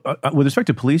 Although, with respect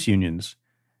to police unions,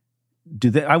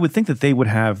 I would think that they would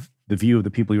have the view of the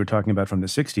people you were talking about from the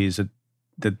 60s,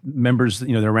 that members,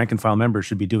 their rank and file members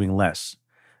should be doing less.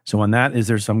 So on that, is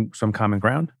there some common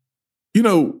ground?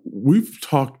 We've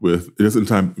talked with, just in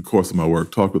time, the course of my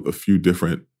work, talked with a few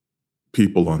different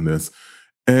people on this.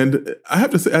 And I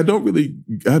have to say,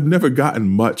 I've never gotten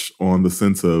much on the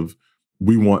sense of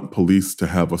we want police to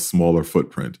have a smaller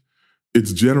footprint.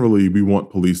 It's generally, we want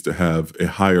police to have a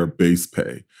higher base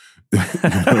pay.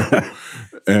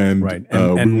 And, right.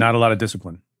 And not a lot of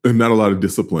discipline. And not a lot of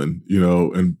discipline,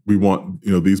 and we want,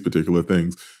 these particular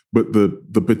things. But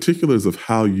the particulars of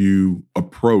how you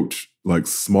approach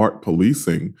smart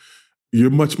policing, you're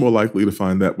much more likely to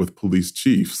find that with police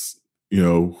chiefs,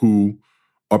 who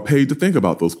are paid to think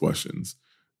about those questions.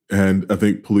 And I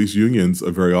think police unions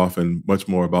are very often much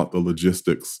more about the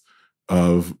logistics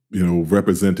of,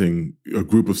 representing a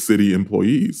group of city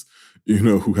employees,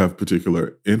 who have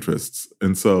particular interests.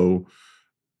 And so,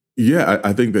 yeah,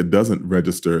 I think that doesn't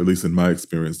register, at least in my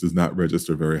experience, does not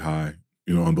register very high,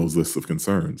 on those lists of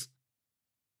concerns.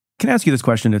 Can I ask you this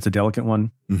question? It's a delicate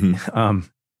one. Mm-hmm.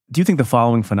 Do you think the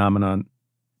following phenomenon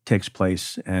takes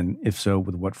place, and if so,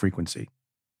 with what frequency.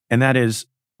 And that is,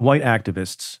 white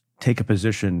activists take a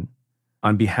position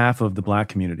on behalf of the Black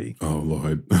community. Oh,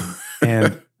 Lord.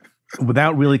 And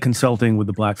without really consulting with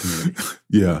the Black community.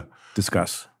 Yeah.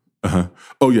 Discuss. Uh-huh.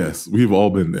 Oh, yes. We've all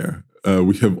been there.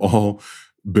 We have all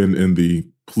been in the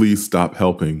please stop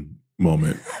helping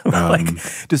moment.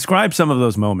 Describe some of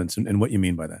those moments and what you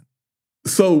mean by that.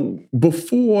 So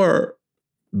before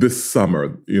this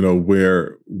summer,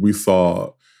 where we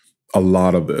saw a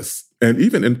lot of this, and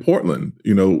even in Portland,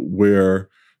 where,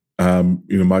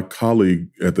 my colleague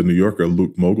at the New Yorker,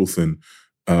 Luke Mogelson,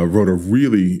 wrote a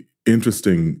really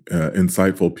interesting,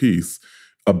 insightful piece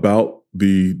about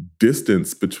the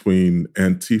distance between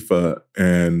Antifa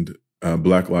and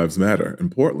Black Lives Matter in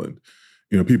Portland.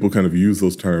 People kind of use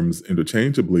those terms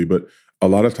interchangeably, but a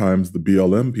lot of times the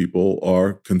BLM people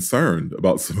are concerned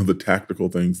about some of the tactical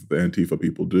things that the Antifa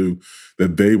people do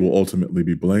that they will ultimately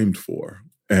be blamed for.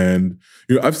 And,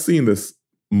 I've seen this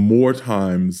more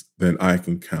times than I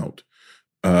can count.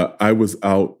 I was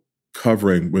out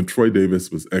covering when Troy Davis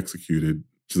was executed,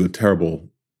 which is a terrible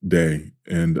day.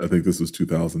 And I think this was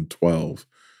 2012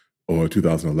 or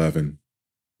 2011.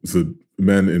 So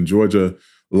men in Georgia,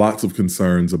 lots of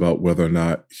concerns about whether or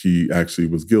not he actually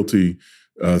was guilty.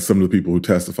 Some of the people who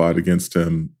testified against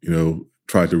him,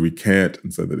 tried to recant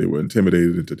and said that they were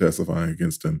intimidated into testifying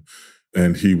against him.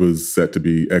 And he was set to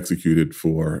be executed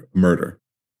for murder.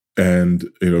 And,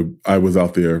 I was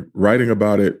out there writing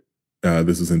about it.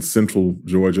 This was in central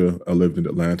Georgia. I lived in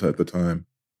Atlanta at the time.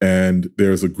 And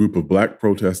there's a group of Black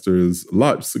protesters,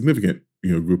 significant,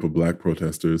 group of Black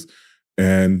protesters,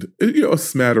 and, a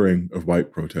smattering of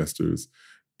white protesters.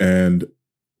 And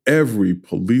every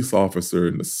police officer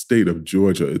in the state of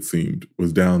Georgia, it seemed,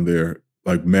 was down there,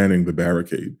 manning the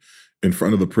barricade in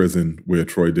front of the prison where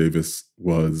Troy Davis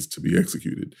was to be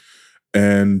executed.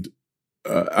 And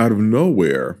out of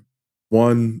nowhere,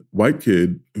 one white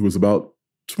kid who was about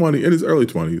 20, in his early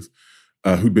 20s,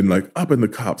 who'd been up in the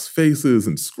cops' faces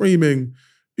and screaming,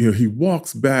 he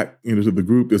walks back, to the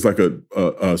group. There's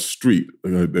a street,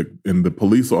 and the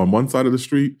police are on one side of the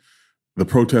street, the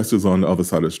protesters on the other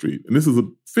side of the street. And this is a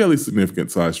fairly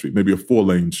significant size street, maybe a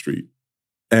 4-lane street.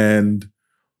 And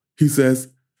he says,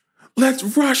 "Let's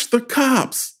rush the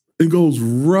cops," and goes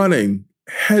running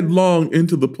headlong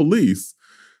into the police.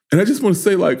 And I just want to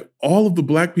say, all of the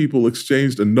Black people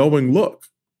exchanged a knowing look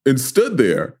and stood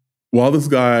there while this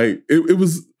guy, it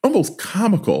was almost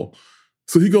comical.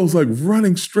 So he goes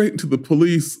running straight into the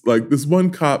police. This one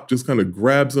cop just kind of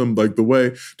grabs him the way,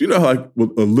 do you know how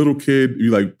with a little kid,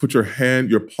 you put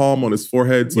your palm on his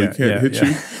forehead so he can't hit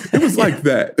you? It was like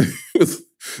that.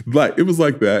 It was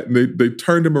like that. And they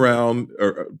turned him around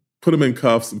or put him in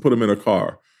cuffs and put him in a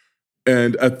car.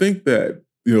 And I think that,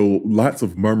 lots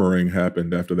of murmuring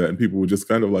happened after that. And people were just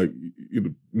kind of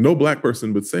no Black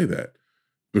person would say that.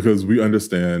 Because we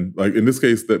understand, in this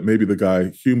case, that maybe the guy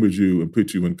humored you and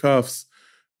put you in cuffs.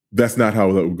 That's not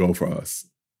how that would go for us.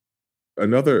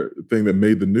 Another thing that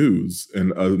made the news,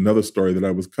 and another story that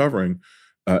I was covering,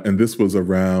 and this was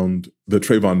around the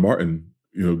Trayvon Martin,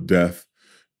 death,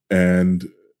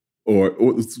 or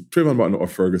Trayvon Martin or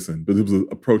Ferguson, but it was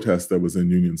a protest that was in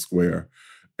Union Square,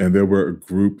 and there were a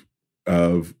group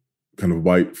of kind of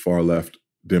white far left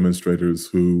demonstrators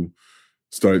who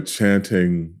started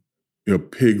chanting,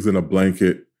 "Pigs in a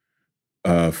blanket,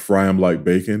 fry 'em like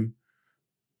bacon."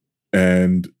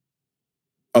 And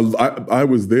I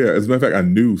was there. As a matter of fact, I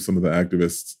knew some of the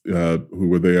activists who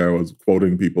were there. I was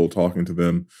quoting people, talking to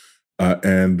them.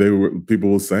 And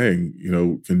people were saying,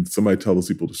 can somebody tell those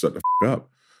people to shut the f*** up?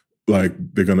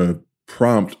 They're going to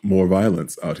prompt more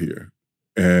violence out here.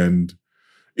 And,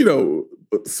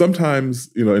 sometimes,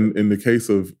 in the case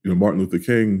of, Martin Luther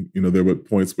King, there were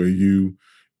points where you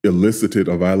elicited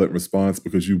a violent response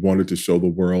because you wanted to show the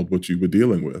world what you were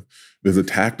dealing with. There's a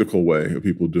tactical way of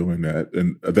people doing that.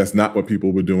 And that's not what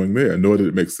people were doing there, nor did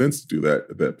it make sense to do that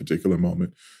at that particular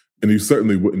moment. And you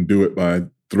certainly wouldn't do it by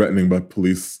threatening by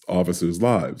police officers'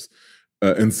 lives.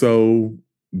 And so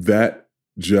that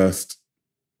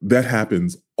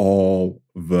happens all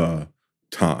the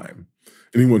time.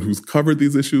 Anyone who's covered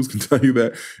these issues can tell you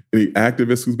that. Any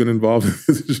activist who's been involved in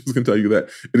these issues can tell you that.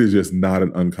 It is just not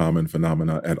an uncommon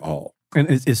phenomena at all. And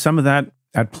is some of that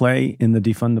at play in the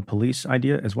defund the police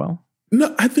idea as well?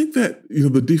 No, I think that,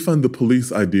 the defund the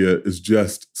police idea is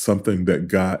just something that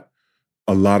got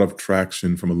a lot of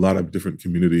traction from a lot of different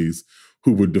communities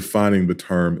who were defining the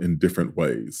term in different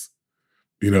ways.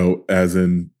 As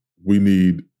in, we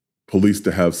need police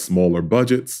to have smaller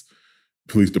budgets,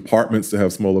 police departments to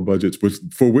have smaller budgets,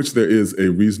 for which there is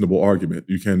a reasonable argument.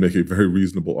 You can make a very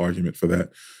reasonable argument for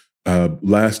that.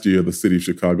 Last year, the city of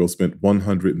Chicago spent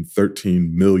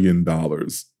 $113 million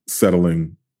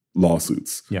settling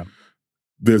lawsuits. Yeah.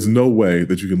 There's no way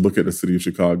that you can look at the city of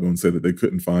Chicago and say that they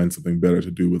couldn't find something better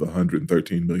to do with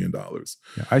 $113 million.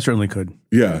 Yeah, I certainly could.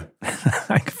 Yeah.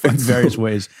 I could find various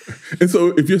ways. And so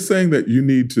if you're saying that you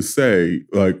need to say,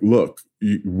 like, look,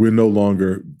 we're no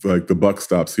longer, like, the buck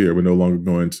stops here. We're no longer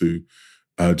going to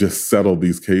just settle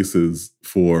these cases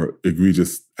for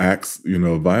egregious acts,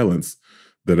 of violence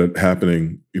that are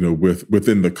happening,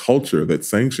 within the culture that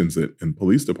sanctions it in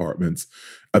police departments.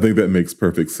 I think that makes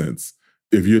perfect sense.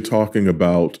 If you're talking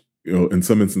about, in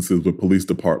some instances where police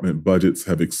department budgets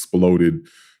have exploded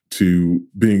to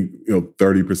being, 30%,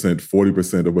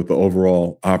 40% of what the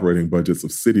overall operating budgets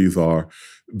of cities are,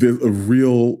 there's a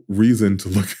real reason to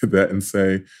look at that and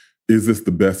say, is this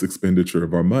the best expenditure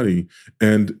of our money?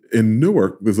 And in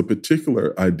Newark, there's a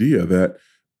particular idea that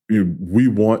we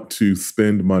want to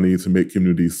spend money to make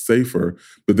communities safer,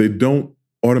 but they don't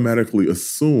automatically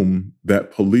assume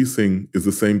that policing is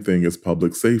the same thing as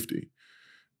public safety.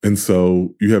 And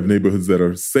so you have neighborhoods that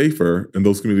are safer, and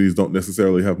those communities don't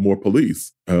necessarily have more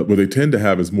police. What they tend to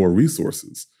have is more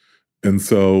resources. And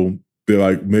so they're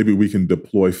like, maybe we can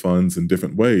deploy funds in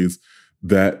different ways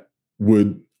that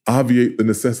would obviate the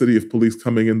necessity of police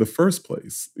coming in the first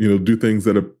place, do things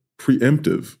that are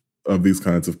preemptive of these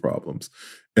kinds of problems.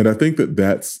 And I think that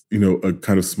that's, a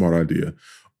kind of smart idea.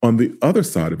 On the other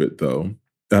side of it, though,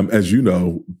 as you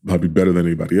know, probably better than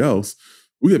anybody else,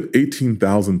 we have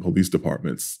 18,000 police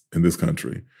departments in this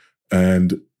country.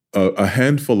 And a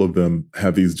handful of them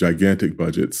have these gigantic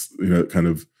budgets, kind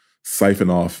of siphon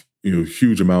off,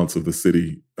 huge amounts of the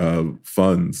city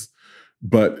funds.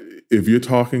 But if you're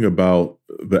talking about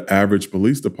the average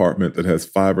police department that has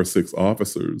 5 or 6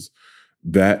 officers,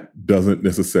 that doesn't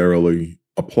necessarily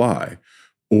apply.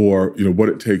 Or, what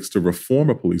it takes to reform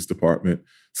a police department,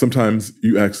 sometimes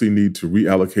you actually need to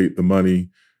reallocate the money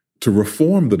to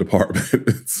reform the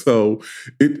department. So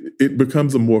it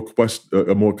becomes a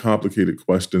more complicated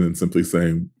question than simply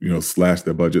saying, slash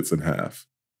their budgets in half.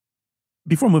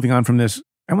 Before moving on from this,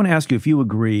 I want to ask you if you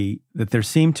agree that there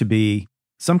seemed to be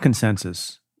some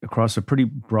consensus across a pretty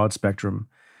broad spectrum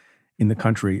in the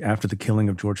country after the killing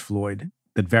of George Floyd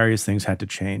that various things had to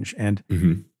change. And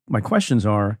my questions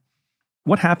are,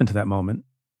 what happened to that moment?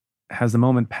 Has the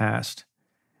moment passed?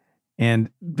 And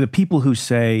the people who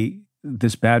say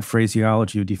this bad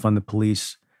phraseology of defund the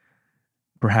police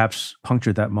perhaps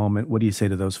punctured that moment, what do you say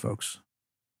to those folks?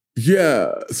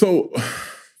 Yeah. So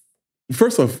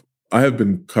first off, I have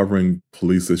been covering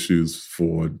police issues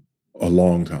for a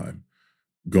long time,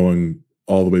 going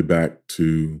all the way back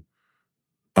to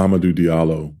Amadou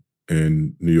Diallo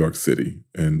in New York City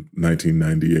in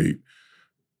 1998.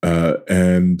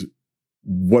 And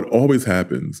what always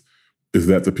happens is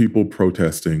that the people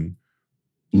protesting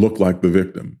look like the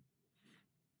victim,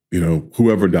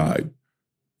 whoever died.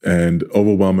 And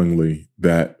overwhelmingly,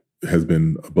 that has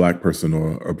been a Black person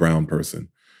or a brown person.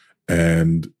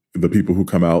 And the people who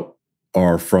come out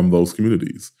are from those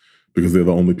communities because they're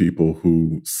the only people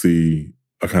who see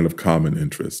a kind of common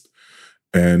interest.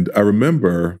 And I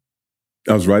remember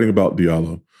I was writing about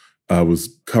Diallo. I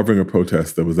was covering a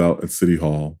protest that was out at City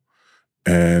Hall.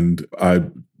 And I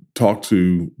talked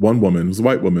to one woman, who was a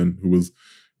white woman, who was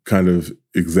kind of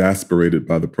exasperated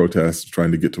by the protests,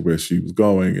 trying to get to where she was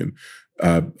going. And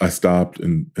I stopped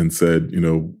and said,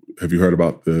 have you heard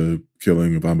about the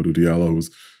killing of Amadou Diallo, who was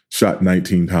shot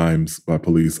 19 times by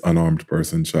police, unarmed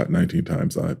person, shot 19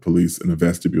 times by police in a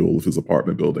vestibule of his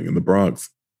apartment building in the Bronx.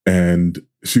 And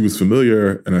she was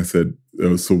familiar. And I said,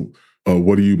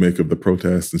 what do you make of the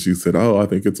protests? And she said, I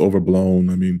think it's overblown.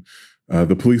 I mean,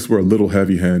 the police were a little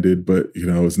heavy-handed, but,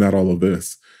 it's not all of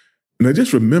this. And I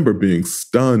just remember being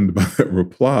stunned by that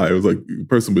reply. It was like the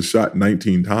person was shot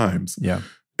 19 times. Yeah.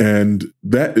 And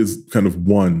that is kind of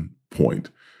one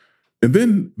point. And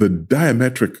then the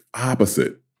diametric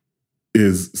opposite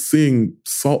is seeing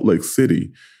Salt Lake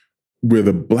City, where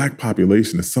the Black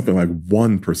population is something like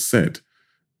 1%,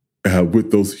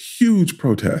 with those huge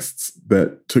protests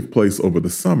that took place over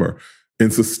the summer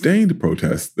and sustained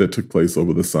protests that took place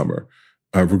over the summer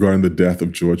regarding the death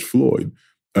of George Floyd.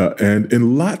 And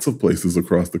in lots of places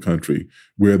across the country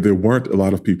where there weren't a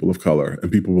lot of people of color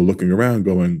and people were looking around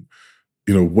going,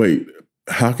 wait,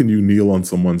 how can you kneel on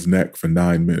someone's neck for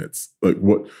 9 minutes? Like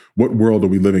what world are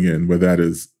we living in where that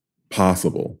is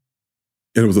possible?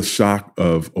 And it was a shock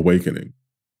of awakening.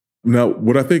 Now,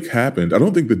 what I think happened, I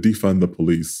don't think the defund the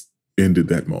police ended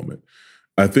that moment.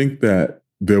 I think that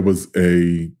there was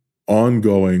a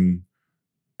ongoing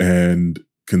and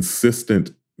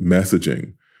consistent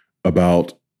messaging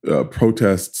about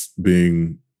protests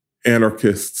being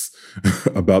anarchists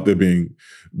about there being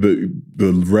the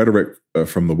rhetoric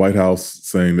from the White House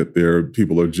saying that their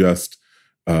people are just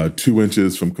 2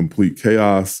 inches from complete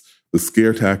chaos, the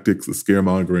scare tactics, the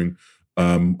scaremongering,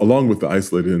 along with the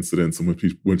isolated incidents in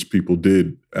which people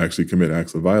did actually commit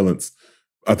acts of violence.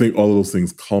 I think all of those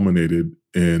things culminated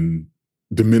in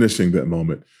diminishing that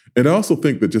moment. And I also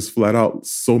think that just flat out,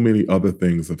 so many other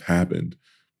things have happened.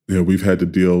 You know, we've had to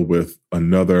deal with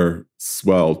another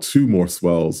swell, 2 more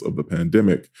swells of the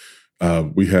pandemic.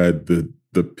 We had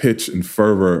the pitch and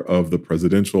fervor of the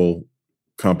presidential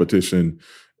competition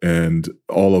and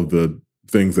all of the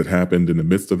things that happened in the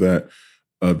midst of that,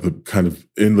 the kind of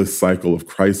endless cycle of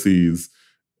crises,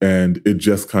 and it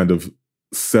just kind of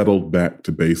settled back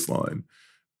to baseline.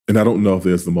 And I don't know if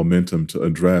there's the momentum to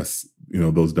address,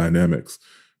 those dynamics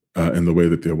in the way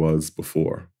that there was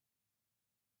before.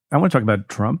 I want to talk about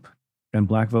Trump and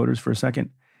black voters for a second.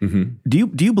 Mm-hmm.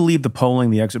 Do you believe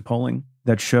the exit polling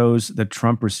that shows that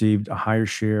Trump received a higher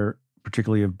share,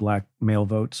 particularly of black male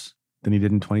votes, than he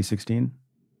did in 2016?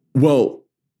 Well,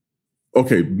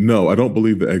 okay, no, I don't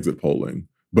believe the exit polling,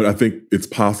 but I think it's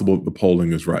possible that the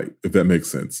polling is right, if that makes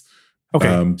sense.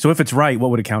 Okay, so if it's right,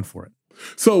 what would account for it?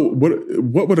 So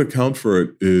what would account for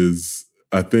it is,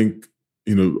 I think,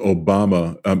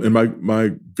 Obama, and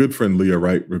my good friend Leah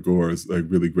Wright Rigor is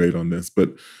really great on this,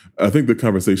 but I think the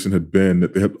conversation had been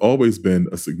that there had always been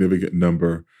a significant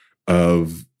number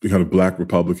of kind of black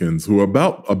Republicans who are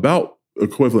about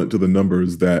equivalent to the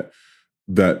numbers that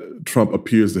Trump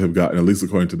appears to have gotten, at least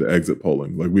according to the exit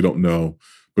polling. We don't know,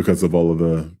 because of all of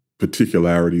the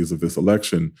particularities of this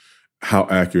election, how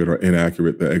accurate or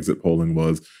inaccurate the exit polling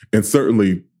was. And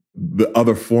certainly the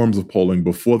other forms of polling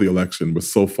before the election were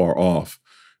so far off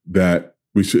that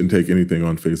we shouldn't take anything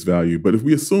on face value. But if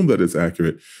we assume that it's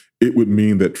accurate, it would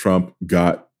mean that Trump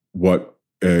got what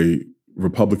a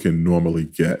Republican normally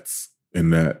gets in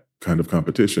that kind of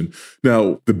competition.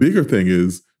 Now, the bigger thing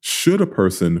is, should a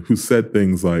person who said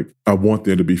things like, I want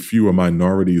there to be fewer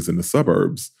minorities in the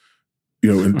suburbs,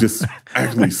 and just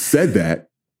actually said that,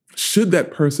 should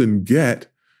that person get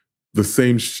the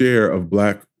same share of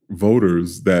black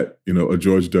voters that, a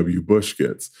George W. Bush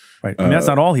gets? Right. I mean, that's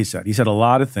not all he said. He said a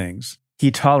lot of things. He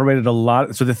tolerated a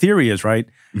lot. So the theory is, right,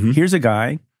 here's a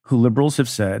guy who liberals have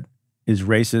said is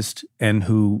racist and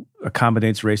who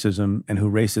accommodates racism and who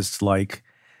racists like,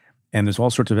 and there's all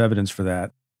sorts of evidence for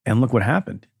that. And look what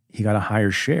happened. He got a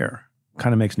higher share.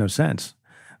 Kind of makes no sense.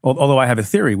 Although I have a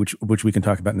theory, which we can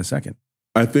talk about in a second.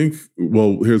 I think,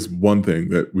 well, here's one thing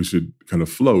that we should kind of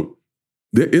float.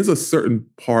 There is a certain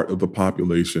part of the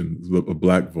population of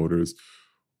black voters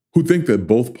who think that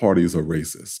both parties are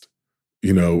racist,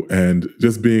 and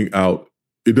just being out,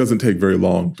 it doesn't take very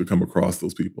long to come across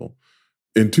those people.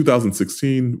 In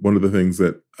 2016, one of the things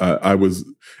that I was,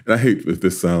 and I hate if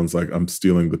this sounds like I'm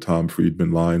stealing the Tom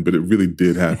Friedman line, but it really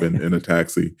did happen in a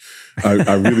taxi.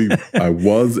 I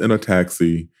was in a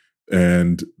taxi,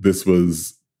 and this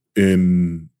was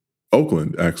in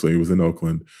Oakland, actually. It was in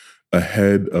Oakland,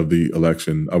 ahead of the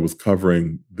election. I was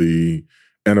covering the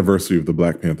anniversary of the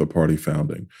Black Panther Party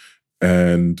founding.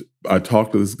 And I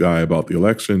talked to this guy about the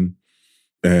election,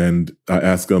 and I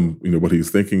asked him, what he's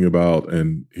thinking about.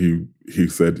 And he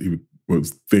said he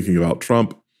was thinking about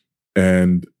Trump.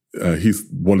 And he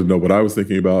wanted to know what I was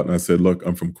thinking about. And I said, look,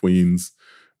 I'm from Queens.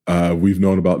 We've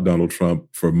known about Donald Trump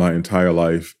for my entire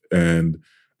life. And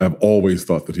I've always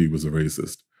thought that he was a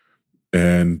racist.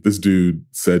 And this dude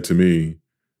said to me,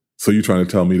 so you're trying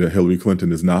to tell me that Hillary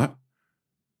Clinton is not?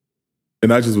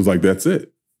 And I just was like, that's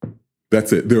it.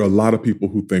 That's it. There are a lot of people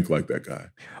who think like that guy.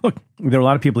 Look, there are a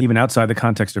lot of people, even outside the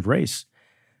context of race,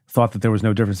 thought that there was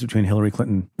no difference between Hillary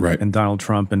Clinton and Donald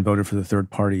Trump and voted for the third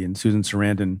party. And Susan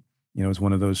Sarandon, is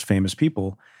one of those famous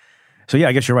people. So yeah,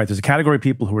 I guess you're right. There's a category of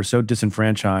people who are so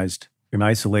disenfranchised and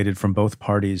isolated from both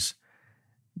parties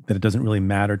that it doesn't really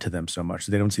matter to them so much.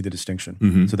 So they don't see the distinction.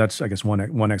 Mm-hmm. So that's, I guess,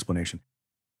 one explanation.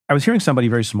 I was hearing somebody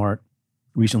very smart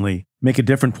recently make a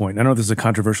different point. I don't know if this is a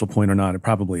controversial point or not. It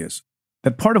probably is.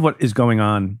 That part of what is going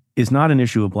on is not an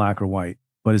issue of black or white,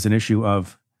 but is an issue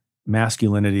of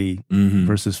masculinity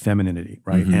versus femininity,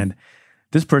 right? Mm-hmm. And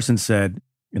this person said,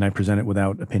 and I present it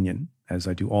without opinion, as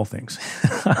I do all things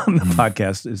on the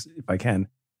podcast, if I can.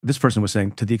 This person was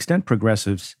saying, to the extent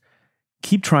progressives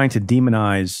keep trying to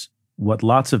demonize what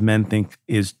lots of men think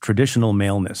is traditional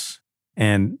maleness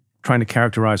and trying to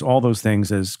characterize all those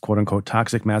things as quote unquote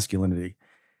toxic masculinity,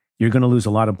 you're going to lose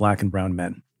a lot of black and brown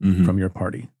men from your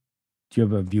party. Do you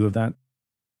have a view of that?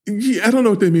 Yeah, I don't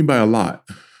know what they mean by a lot,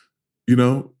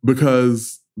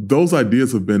 because those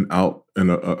ideas have been out and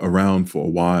around for a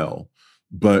while,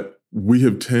 but we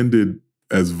have tended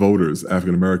as voters,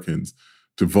 African Americans,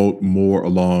 to vote more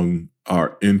along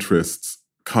our interests,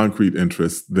 concrete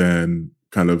interests, than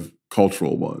kind of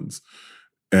cultural ones.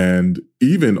 And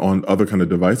even on other kind of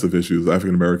divisive issues,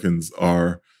 African Americans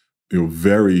are,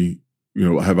 very,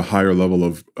 have a higher level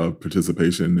of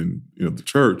participation in, the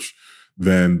church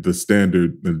than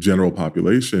the general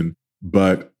population,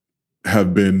 but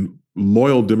have been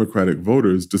loyal Democratic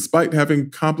voters despite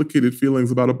having complicated feelings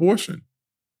about abortion.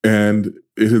 And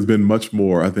it has been much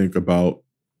more, I think, about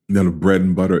bread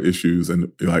and butter issues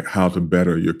and like how to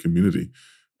better your community.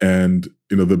 And,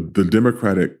 the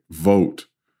Democratic vote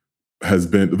has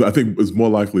been, I think it's more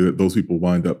likely that those people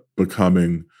wind up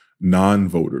becoming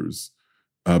non-voters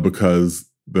because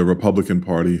the Republican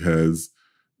Party has,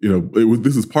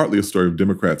 this is partly a story of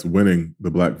Democrats winning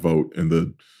the Black vote in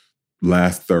the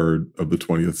last third of the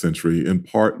 20th century, and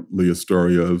partly a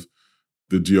story of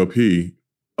the GOP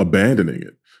abandoning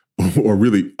it or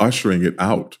really ushering it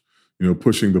out,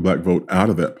 pushing the Black vote out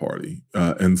of that party.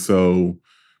 And so,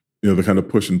 the kind of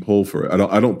push and pull for it.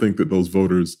 I don't think that those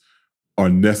voters are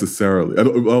necessarily,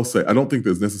 I don't think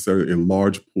there's necessarily a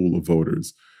large pool of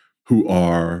voters who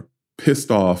are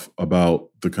pissed off about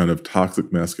the kind of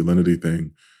toxic masculinity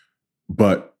thing,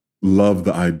 but love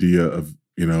the idea of,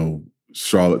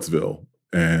 Charlottesville,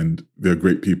 and they're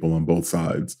great people on both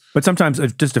sides. But sometimes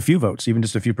just a few votes, even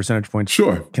just a few percentage points,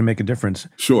 can make a difference.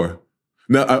 Sure.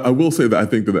 Now, I will say that I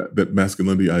think that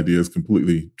masculinity idea is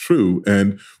completely true.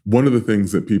 And one of the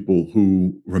things that people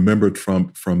who remember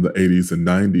Trump from the 80s and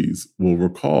 90s will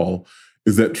recall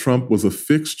is that Trump was a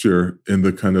fixture in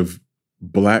the kind of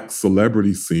Black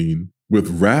celebrity scene with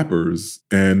rappers.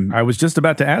 And I was just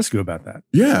about to ask you about that.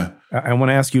 Yeah. I want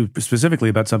to ask you specifically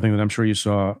about something that I'm sure you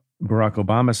saw Barack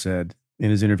Obama said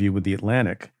in his interview with The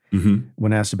Atlantic,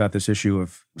 when asked about this issue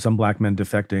of some Black men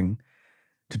defecting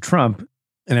to Trump.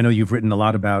 And I know you've written a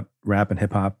lot about rap and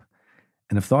hip hop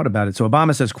and have thought about it. So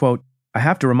Obama says, quote, "I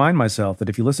have to remind myself that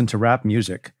if you listen to rap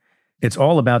music, it's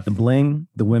all about the bling,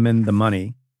 the women, the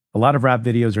money. A lot of rap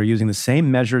videos are using the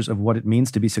same measures of what it means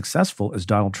to be successful as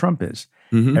Donald Trump is.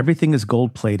 Everything is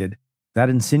gold plated. That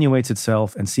insinuates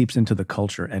itself and seeps into the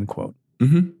culture," end quote.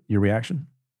 Your reaction?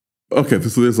 Okay,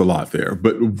 so there's a lot there.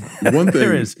 But one thing,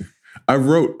 there is. I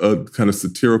wrote a kind of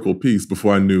satirical piece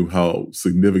before I knew how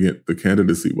significant the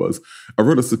candidacy was. I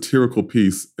wrote a satirical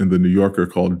piece in the New Yorker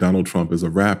called "Donald Trump is a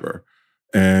Rapper."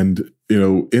 And,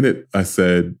 in it, I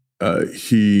said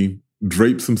he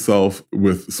surrounds himself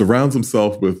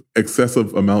with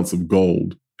excessive amounts of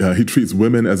gold. He treats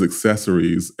women as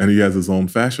accessories, and he has his own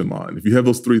fashion line. If you have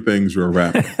those three things, you're a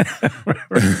rapper.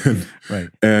 Right.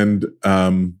 And,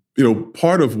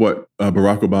 part of what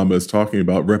Barack Obama is talking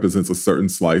about represents a certain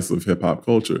slice of hip hop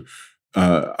culture.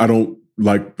 I don't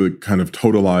like the kind of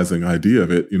totalizing idea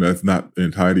of it. It's not the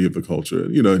entirety of the culture.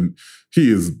 And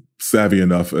he is savvy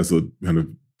enough as a kind of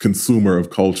consumer of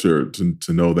culture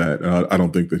to know that. I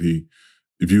don't think that he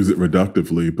views it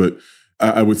reductively, but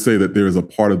I would say that there is a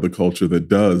part of the culture that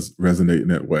does resonate in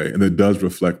that way, and that does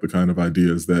reflect the kind of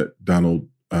ideas that Donald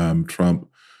Trump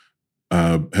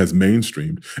has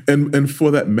mainstreamed. And for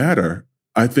that matter,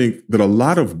 I think that a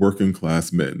lot of working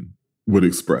class men would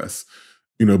express,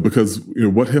 because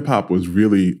what hip hop was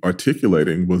really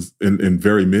articulating was in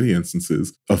very many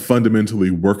instances a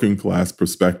fundamentally working class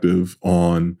perspective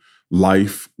on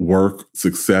life, work,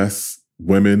 success,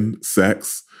 women,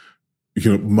 sex,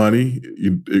 money,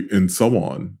 and so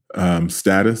on,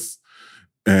 status.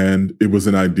 And it was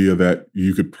an idea that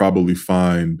you could probably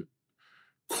find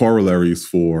corollaries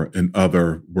for in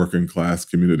other working class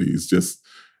communities, just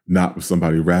not with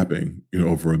somebody rapping,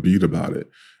 over a beat about it.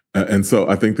 And so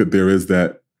I think that there is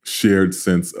that shared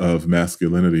sense of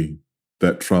masculinity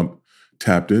that Trump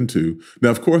tapped into. Now,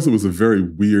 of course, it was a very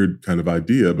weird kind of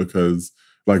idea because,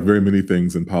 like very many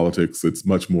things in politics, it's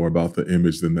much more about the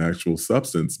image than the actual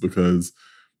substance because,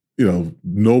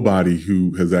 nobody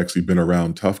who has actually been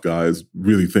around tough guys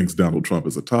really thinks Donald Trump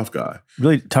is a tough guy.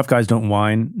 Really, tough guys don't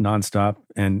whine nonstop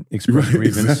and express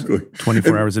grievance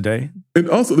 24 hours a day. And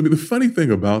also, the funny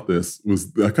thing about this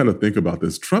was, I kind of think about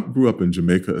this, Trump grew up in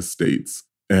Jamaica Estates,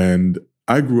 and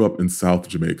I grew up in South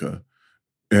Jamaica.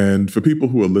 And for people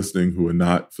who are listening who are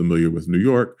not familiar with New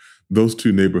York, those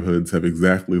two neighborhoods have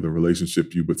exactly the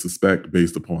relationship you would suspect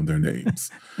based upon their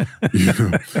names.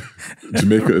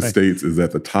 Jamaica Estates is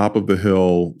at the top of the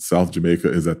hill. South Jamaica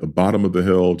is at the bottom of the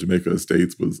hill. Jamaica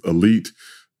Estates was elite,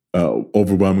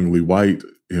 overwhelmingly white.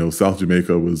 South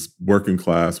Jamaica was working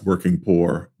class, working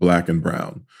poor, Black and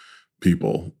brown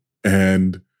people.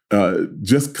 And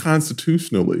just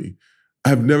constitutionally,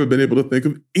 I've never been able to think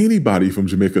of anybody from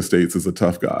Jamaica Estates as a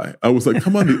tough guy. I was like,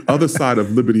 come on the other side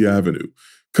of Liberty Avenue.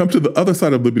 Come to the other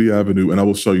side of Liberty Avenue and I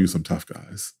will show you some tough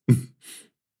guys.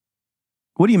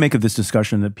 What do you make of this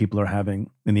discussion that people are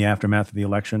having in the aftermath of the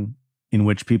election, in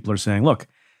which people are saying, look,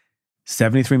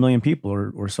 73 million people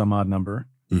or some odd number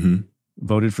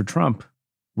voted for Trump.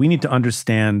 We need to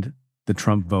understand the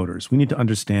Trump voters. We need to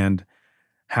understand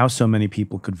how so many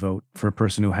people could vote for a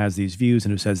person who has these views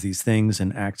and who says these things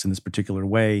and acts in this particular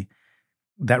way.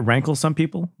 That rankles some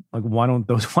people. Like, why don't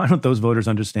those voters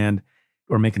understand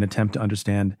or make an attempt to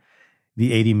understand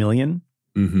the 80 million,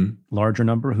 larger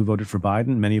number, who voted for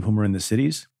Biden, many of whom are in the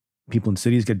cities? People in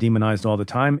cities get demonized all the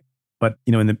time. But,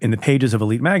 in the pages of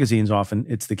elite magazines, often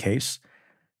it's the case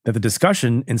that the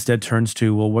discussion instead turns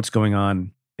to, well, what's going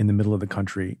on in the middle of the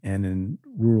country and in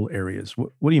rural areas?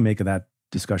 What do you make of that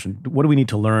discussion? What do we need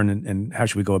to learn, and how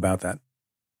should we go about that?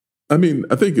 I mean,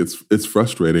 I think it's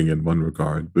frustrating in one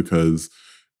regard, because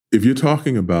if you're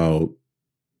talking about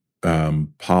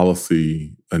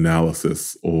policy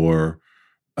analysis or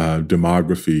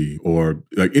demography, or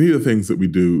like any of the things that we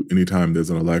do anytime there's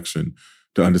an election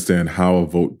to understand how a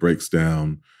vote breaks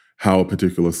down, how a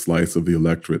particular slice of the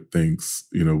electorate thinks,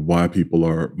 why people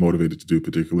are motivated to do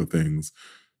particular things.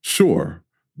 Sure,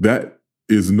 that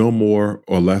is no more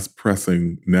or less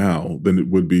pressing now than it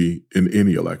would be in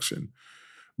any election.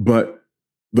 But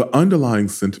the underlying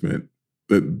sentiment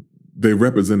that they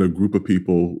represent a group of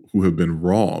people who have been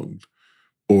wronged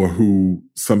or who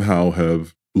somehow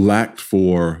have lacked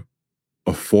for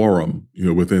a forum,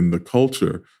 within the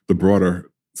culture, the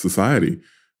broader society,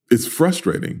 it's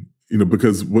frustrating,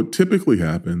 because what typically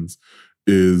happens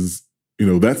is,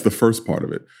 that's the first part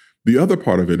of it. The other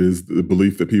part of it is the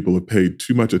belief that people have paid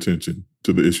too much attention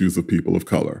to the issues of people of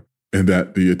color, and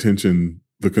that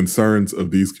the concerns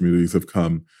of these communities have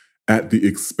come at the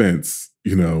expense,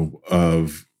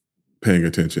 of paying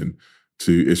attention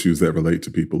to issues that relate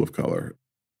to people of color.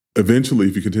 Eventually,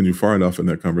 if you continue far enough in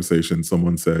that conversation,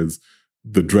 someone says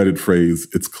the dreaded phrase,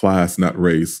 "It's class, not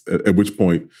race," at which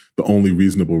point the only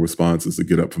reasonable response is to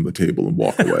get up from the table and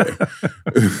walk away.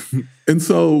 And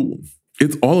so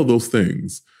it's all of those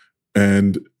things.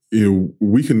 And,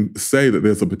 we can say that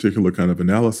there's a particular kind of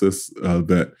analysis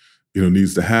that,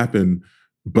 needs to happen.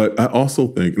 But I also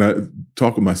think, and I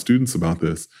talk with my students about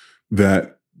this,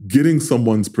 that getting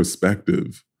someone's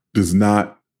perspective does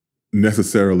not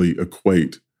necessarily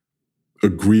equate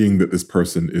agreeing that this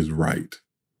person is right.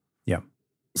 Yeah.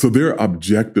 So there are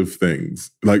objective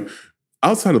things, like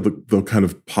outside of the kind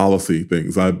of policy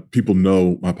things. People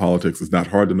know my politics. It's not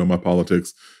hard to know my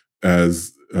politics.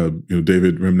 As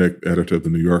David Remnick, editor of The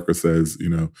New Yorker, says,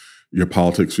 your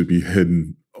politics should be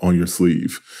hidden on your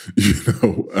sleeve.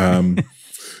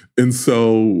 And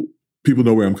so people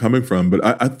know where I'm coming from. But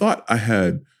I thought I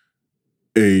had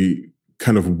a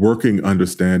kind of working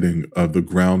understanding of the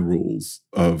ground rules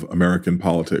of American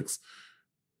politics,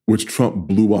 which Trump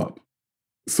blew up.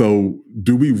 So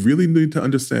do we really need to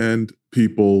understand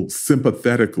people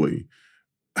sympathetically,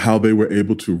 how they were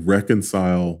able to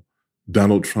reconcile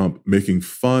Donald Trump making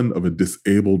fun of a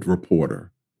disabled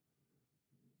reporter?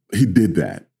 He did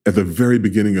that at the very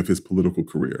beginning of his political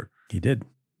career. He did.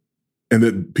 And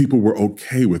that people were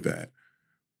okay with that.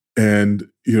 And,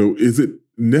 is it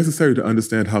necessary to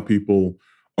understand how people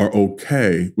are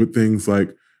okay with things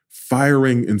like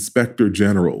firing inspector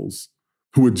generals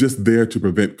who are just there to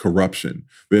prevent corruption?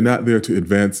 They're not there to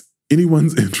advance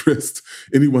anyone's interest,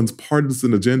 anyone's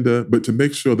partisan agenda, but to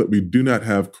make sure that we do not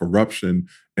have corruption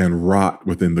and rot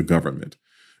within the government.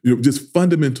 Just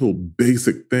fundamental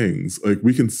basic things. Like,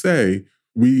 we can say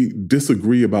we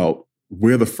disagree about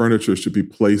where the furniture should be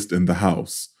placed in the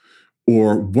house,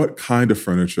 or what kind of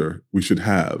furniture we should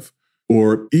have,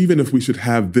 or even if we should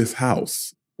have this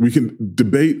house. We can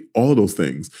debate all of those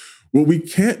things. What we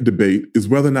can't debate is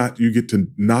whether or not you get to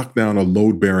knock down a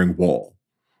load-bearing wall.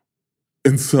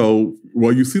 And so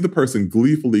while you see the person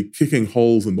gleefully kicking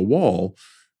holes in the wall,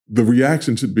 the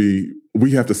reaction should be,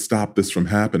 we have to stop this from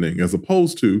happening, as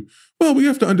opposed to, well, we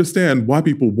have to understand why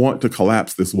people want to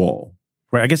collapse this wall.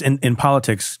 Right. I guess in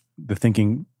politics, the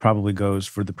thinking probably goes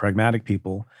for the pragmatic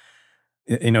people.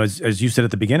 As you said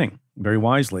at the beginning, very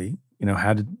wisely,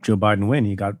 how did Joe Biden win?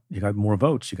 You got more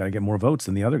votes. You got to get more votes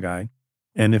than the other guy.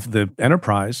 And if the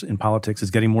enterprise in politics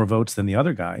is getting more votes than the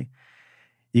other guy,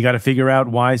 you got to figure out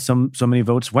why so many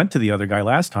votes went to the other guy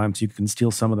last time, so you can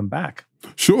steal some of them back.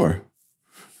 Sure.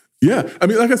 Yeah. I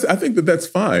mean, like I said, I think that that's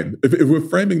fine. If we're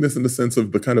framing this in the sense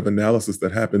of the kind of analysis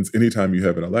that happens anytime you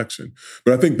have an election.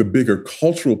 But I think the bigger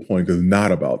cultural point is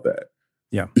not about that.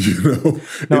 Yeah.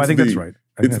 No, I think that's right.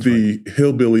 It's the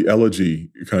hillbilly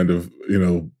elegy kind of,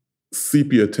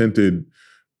 sepia-tinted.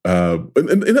 And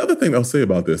the other thing I'll say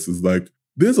about this is, like,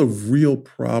 there's a real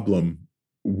problem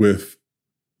with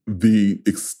the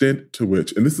extent to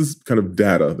which, and this is kind of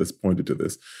data that's pointed to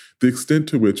this, the extent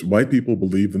to which white people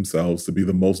believe themselves to be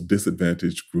the most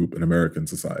disadvantaged group in American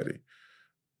society.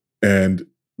 And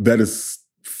that is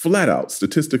flat out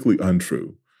statistically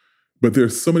untrue. But there are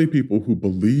so many people who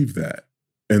believe that.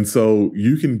 And so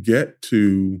you can get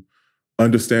to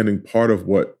understanding part of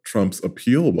what Trump's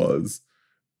appeal was,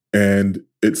 and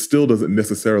it still doesn't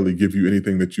necessarily give you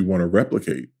anything that you want to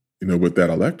replicate, with that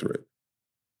electorate.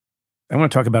 I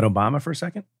want to talk about Obama for a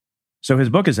second. So his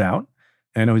book is out.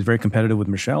 I know he's very competitive with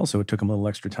Michelle, so it took him a little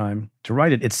extra time to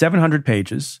write it. It's 700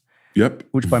 pages. Yep.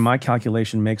 Which by my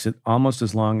calculation makes it almost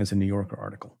as long as a New Yorker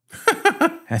article.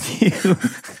 Have you?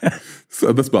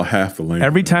 So that's about half the length.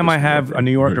 Every time I have a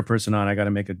New Yorker person on, I got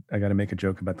to make a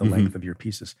joke about the length of your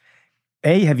pieces.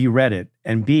 A, have you read it?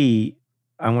 And B,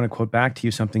 I want to quote back to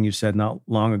you something you said not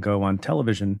long ago on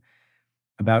television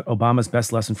about Obama's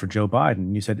best lesson for Joe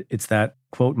Biden. You said it's that,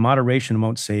 quote, moderation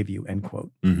won't save you, end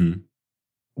quote. Mm-hmm.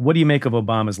 What do you make of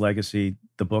Obama's legacy,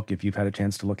 the book, if you've had a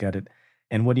chance to look at it?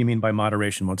 And what do you mean by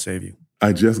moderation won't save you?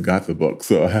 I just got the book,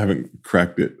 so I haven't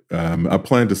cracked it. I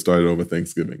planned to start it over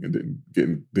Thanksgiving and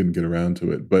didn't get around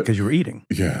to it. But because you were eating.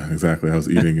 Yeah, exactly. I was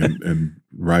eating and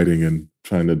writing and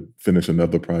trying to finish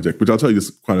another project, which I'll tell you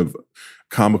this kind of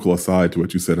comical aside to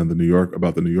what you said on the New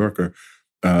Yorker.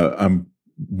 I'm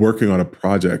working on a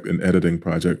project, an editing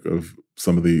project of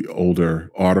some of the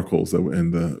older articles that were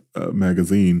in the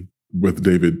magazine with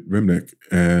David Remnick.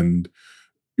 And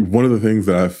one of the things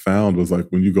that I found was like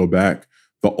when you go back,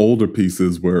 the older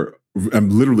pieces were,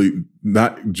 I'm literally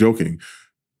not joking,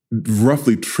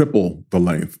 roughly triple the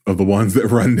length of the ones that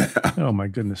run now. Oh my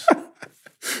goodness.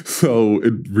 So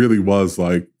it really was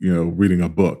like, reading a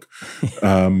book.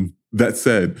 That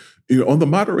said, on the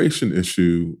moderation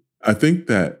issue, I think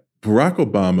that Barack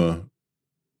Obama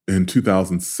in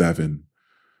 2007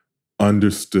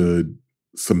 understood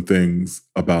some things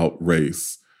about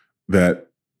race that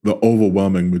the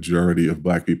overwhelming majority of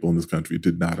Black people in this country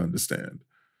did not understand.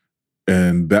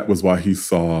 And that was why he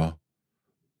saw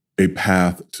a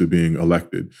path to being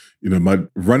elected. My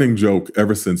running joke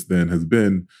ever since then has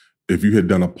been, if you had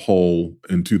done a poll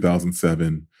in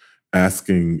 2007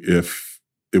 asking if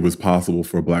it was possible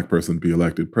for a Black person to be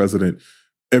elected president,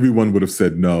 everyone would have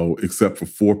said no, except for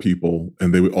 4 people,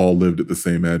 and they all lived at the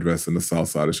same address in the south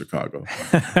side of Chicago.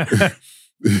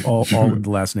 all with the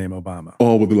last name Obama.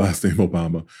 All with the last name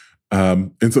Obama.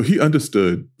 And so he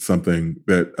understood something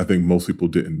that I think most people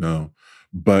didn't know.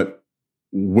 But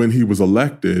when he was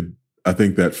elected, I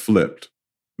think that flipped,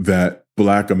 that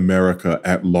Black America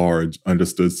at large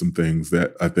understood some things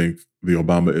that I think the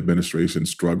Obama administration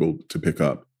struggled to pick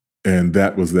up. And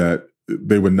that was that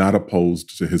they were not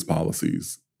opposed to his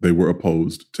policies. They were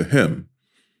opposed to him.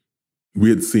 We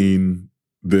had seen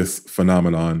this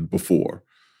phenomenon before.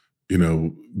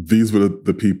 These were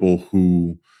the people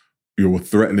who were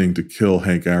threatening to kill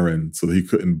Hank Aaron so that he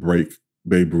couldn't break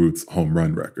Babe Ruth's home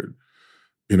run record.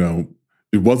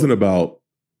 It wasn't about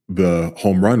the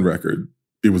home run record.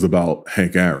 It was about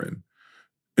Hank Aaron.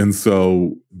 And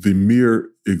so the mere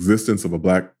existence of a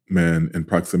Black man in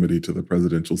proximity to the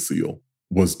presidential seal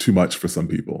was too much for some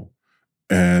people.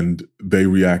 And they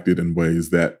reacted in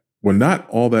ways that were not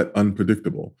all that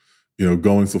unpredictable,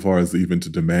 going so far as even to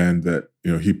demand that,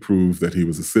 he prove that he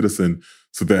was a citizen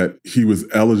so that he was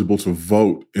eligible to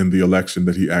vote in the election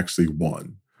that he actually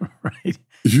won. Right.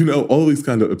 All these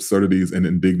kind of absurdities and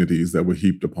indignities that were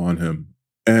heaped upon him.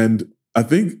 And I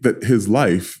think that his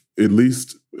life, at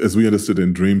least as we understood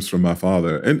in Dreams from My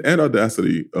Father and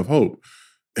Audacity of Hope,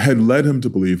 had led him to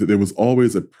believe that there was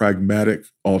always a pragmatic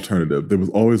alternative. There was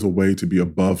always a way to be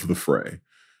above the fray.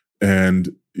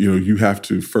 And, you have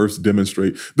to first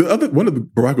demonstrate. One of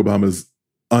Barack Obama's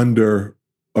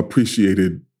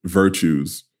underappreciated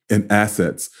virtues and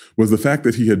assets was the fact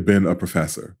that he had been a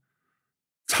professor.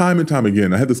 Time and time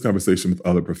again, I had this conversation with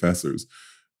other professors.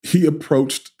 He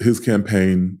approached his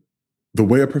campaign the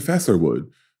way a professor would.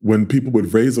 When people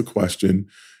would raise a question,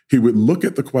 he would look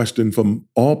at the question from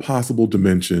all possible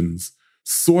dimensions,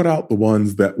 sort out the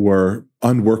ones that were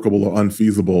unworkable or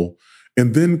unfeasible,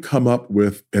 and then come up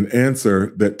with an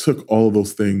answer that took all of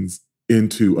those things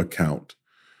into account.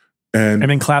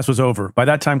 And class was over. By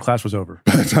that time, class was over.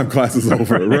 By that time, class is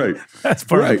over, right. That's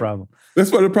part of the problem.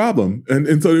 That's part of the problem.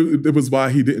 And so it was why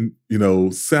he didn't,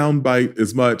 soundbite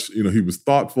as much. He was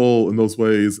thoughtful in those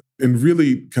ways and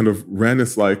really kind of ran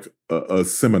this like a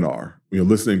seminar.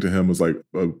 Listening to him was like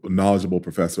a knowledgeable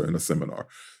professor in a seminar.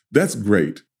 That's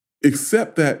great.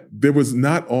 Except that there was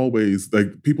not always,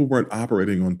 people weren't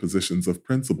operating on positions of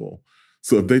principle.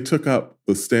 So if they took up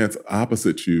the stance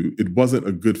opposite you, it wasn't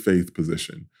a good faith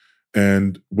position.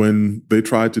 And when they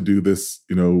tried to do this,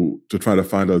 to try to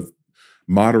find a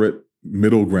moderate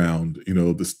middle ground,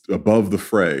 this above the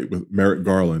fray with Merrick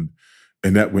Garland,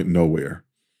 and that went nowhere.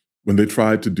 When they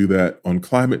tried to do that on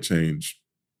climate change,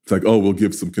 it's like, oh, we'll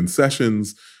give some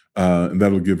concessions, and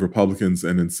that'll give Republicans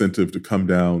an incentive to come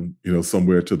down,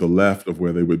 somewhere to the left of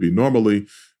where they would be normally,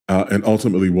 and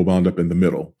ultimately we'll wound up in the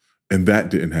middle. And that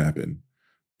didn't happen.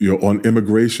 On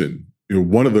immigration,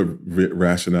 one of the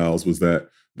rationales was that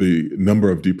the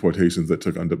number of deportations that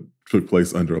took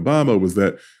place under Obama was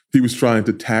that he was trying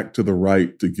to tack to the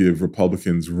right to give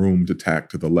Republicans room to tack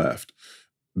to the left.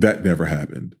 That never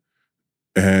happened.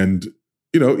 And,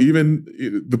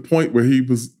 even the point where he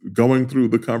was going through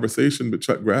the conversation with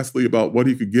Chuck Grassley about what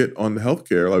he could get on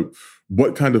healthcare, like,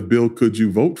 what kind of bill could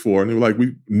you vote for? And they were like,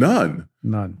 none.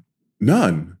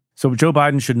 So Joe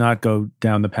Biden should not go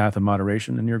down the path of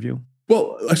moderation, in your view?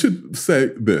 Well, I should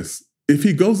say this. If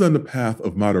he goes on the path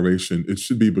of moderation, it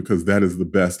should be because that is the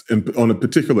best, and on a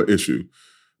particular issue,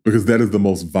 because that is the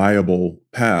most viable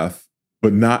path,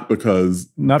 but not for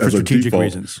strategic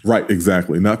reasons. Right,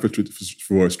 exactly. Not for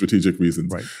strategic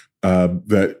reasons. Right.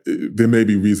 That there may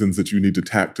be reasons that you need to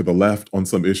tack to the left on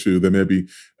some issue. There may be,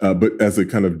 but as a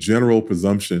kind of general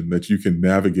presumption that you can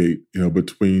navigate,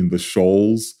 between the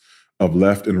shoals of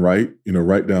left and right,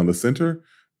 right down the center,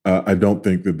 I don't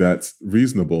think that that's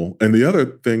reasonable. And the other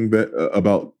thing that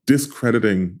about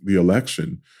discrediting the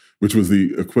election, which was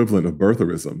the equivalent of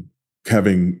birtherism,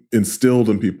 having instilled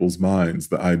in people's minds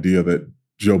the idea that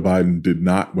Joe Biden did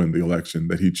not win the election,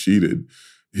 that he cheated,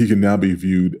 he can now be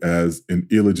viewed as an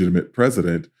illegitimate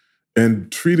president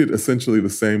and treated essentially the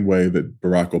same way that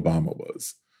Barack Obama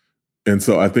was. And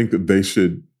so I think that they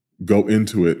should go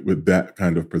into it with that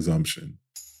kind of presumption.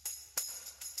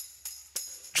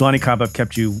 Jelani Cobb, I've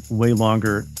kept you way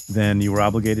longer than you were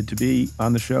obligated to be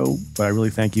on the show, but I really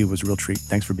thank you. It was a real treat.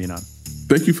 Thanks for being on.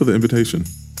 Thank you for the invitation.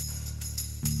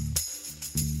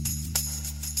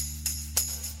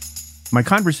 My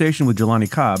conversation with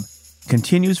Jelani Cobb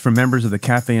continues for members of the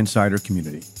Cafe Insider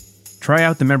community. Try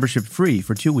out the membership free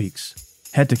for 2 weeks.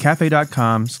 Head to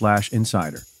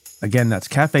cafe.com/insider. Again, that's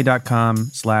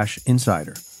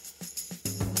cafe.com/insider.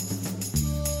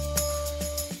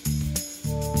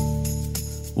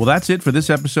 Well, that's it for this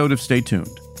episode of Stay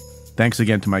Tuned. Thanks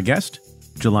again to my guest,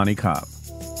 Jelani Cobb.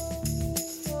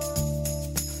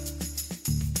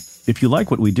 If you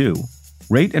like what we do,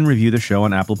 rate and review the show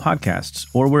on Apple Podcasts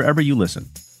or wherever you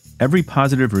listen. Every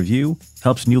positive review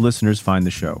helps new listeners find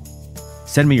the show.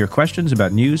 Send me your questions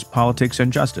about news, politics,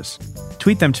 and justice.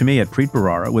 Tweet them to me at Preet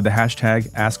Bharara with the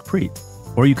hashtag AskPreet.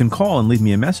 Or you can call and leave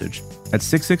me a message at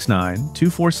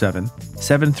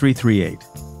 669-247-7338.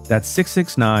 That's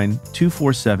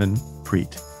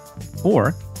 669-247-PREET.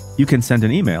 Or you can send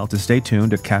an email to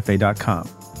staytuned@cafe.com.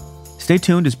 Stay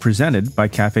Tuned is presented by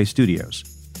Cafe Studios.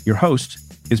 Your host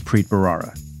is Preet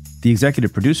Bharara. The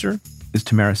executive producer is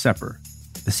Tamara Sepper.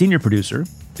 The senior producer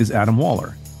is Adam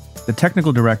Waller. The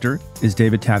technical director is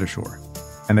David Tatasciore.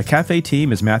 And the Cafe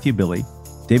team is Matthew Billy,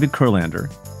 David Kurlander,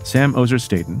 Sam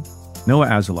Ozer-Staten, Noah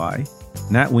Azulai,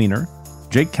 Nat Weiner,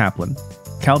 Jake Kaplan,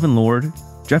 Calvin Lord,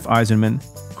 Jeff Eisenman,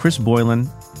 Chris Boylan,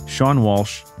 Sean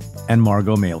Walsh, and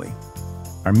Margot Maley.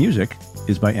 Our music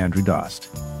is by Andrew Dost.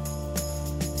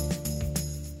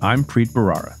 I'm Preet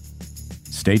Bharara.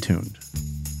 Stay tuned.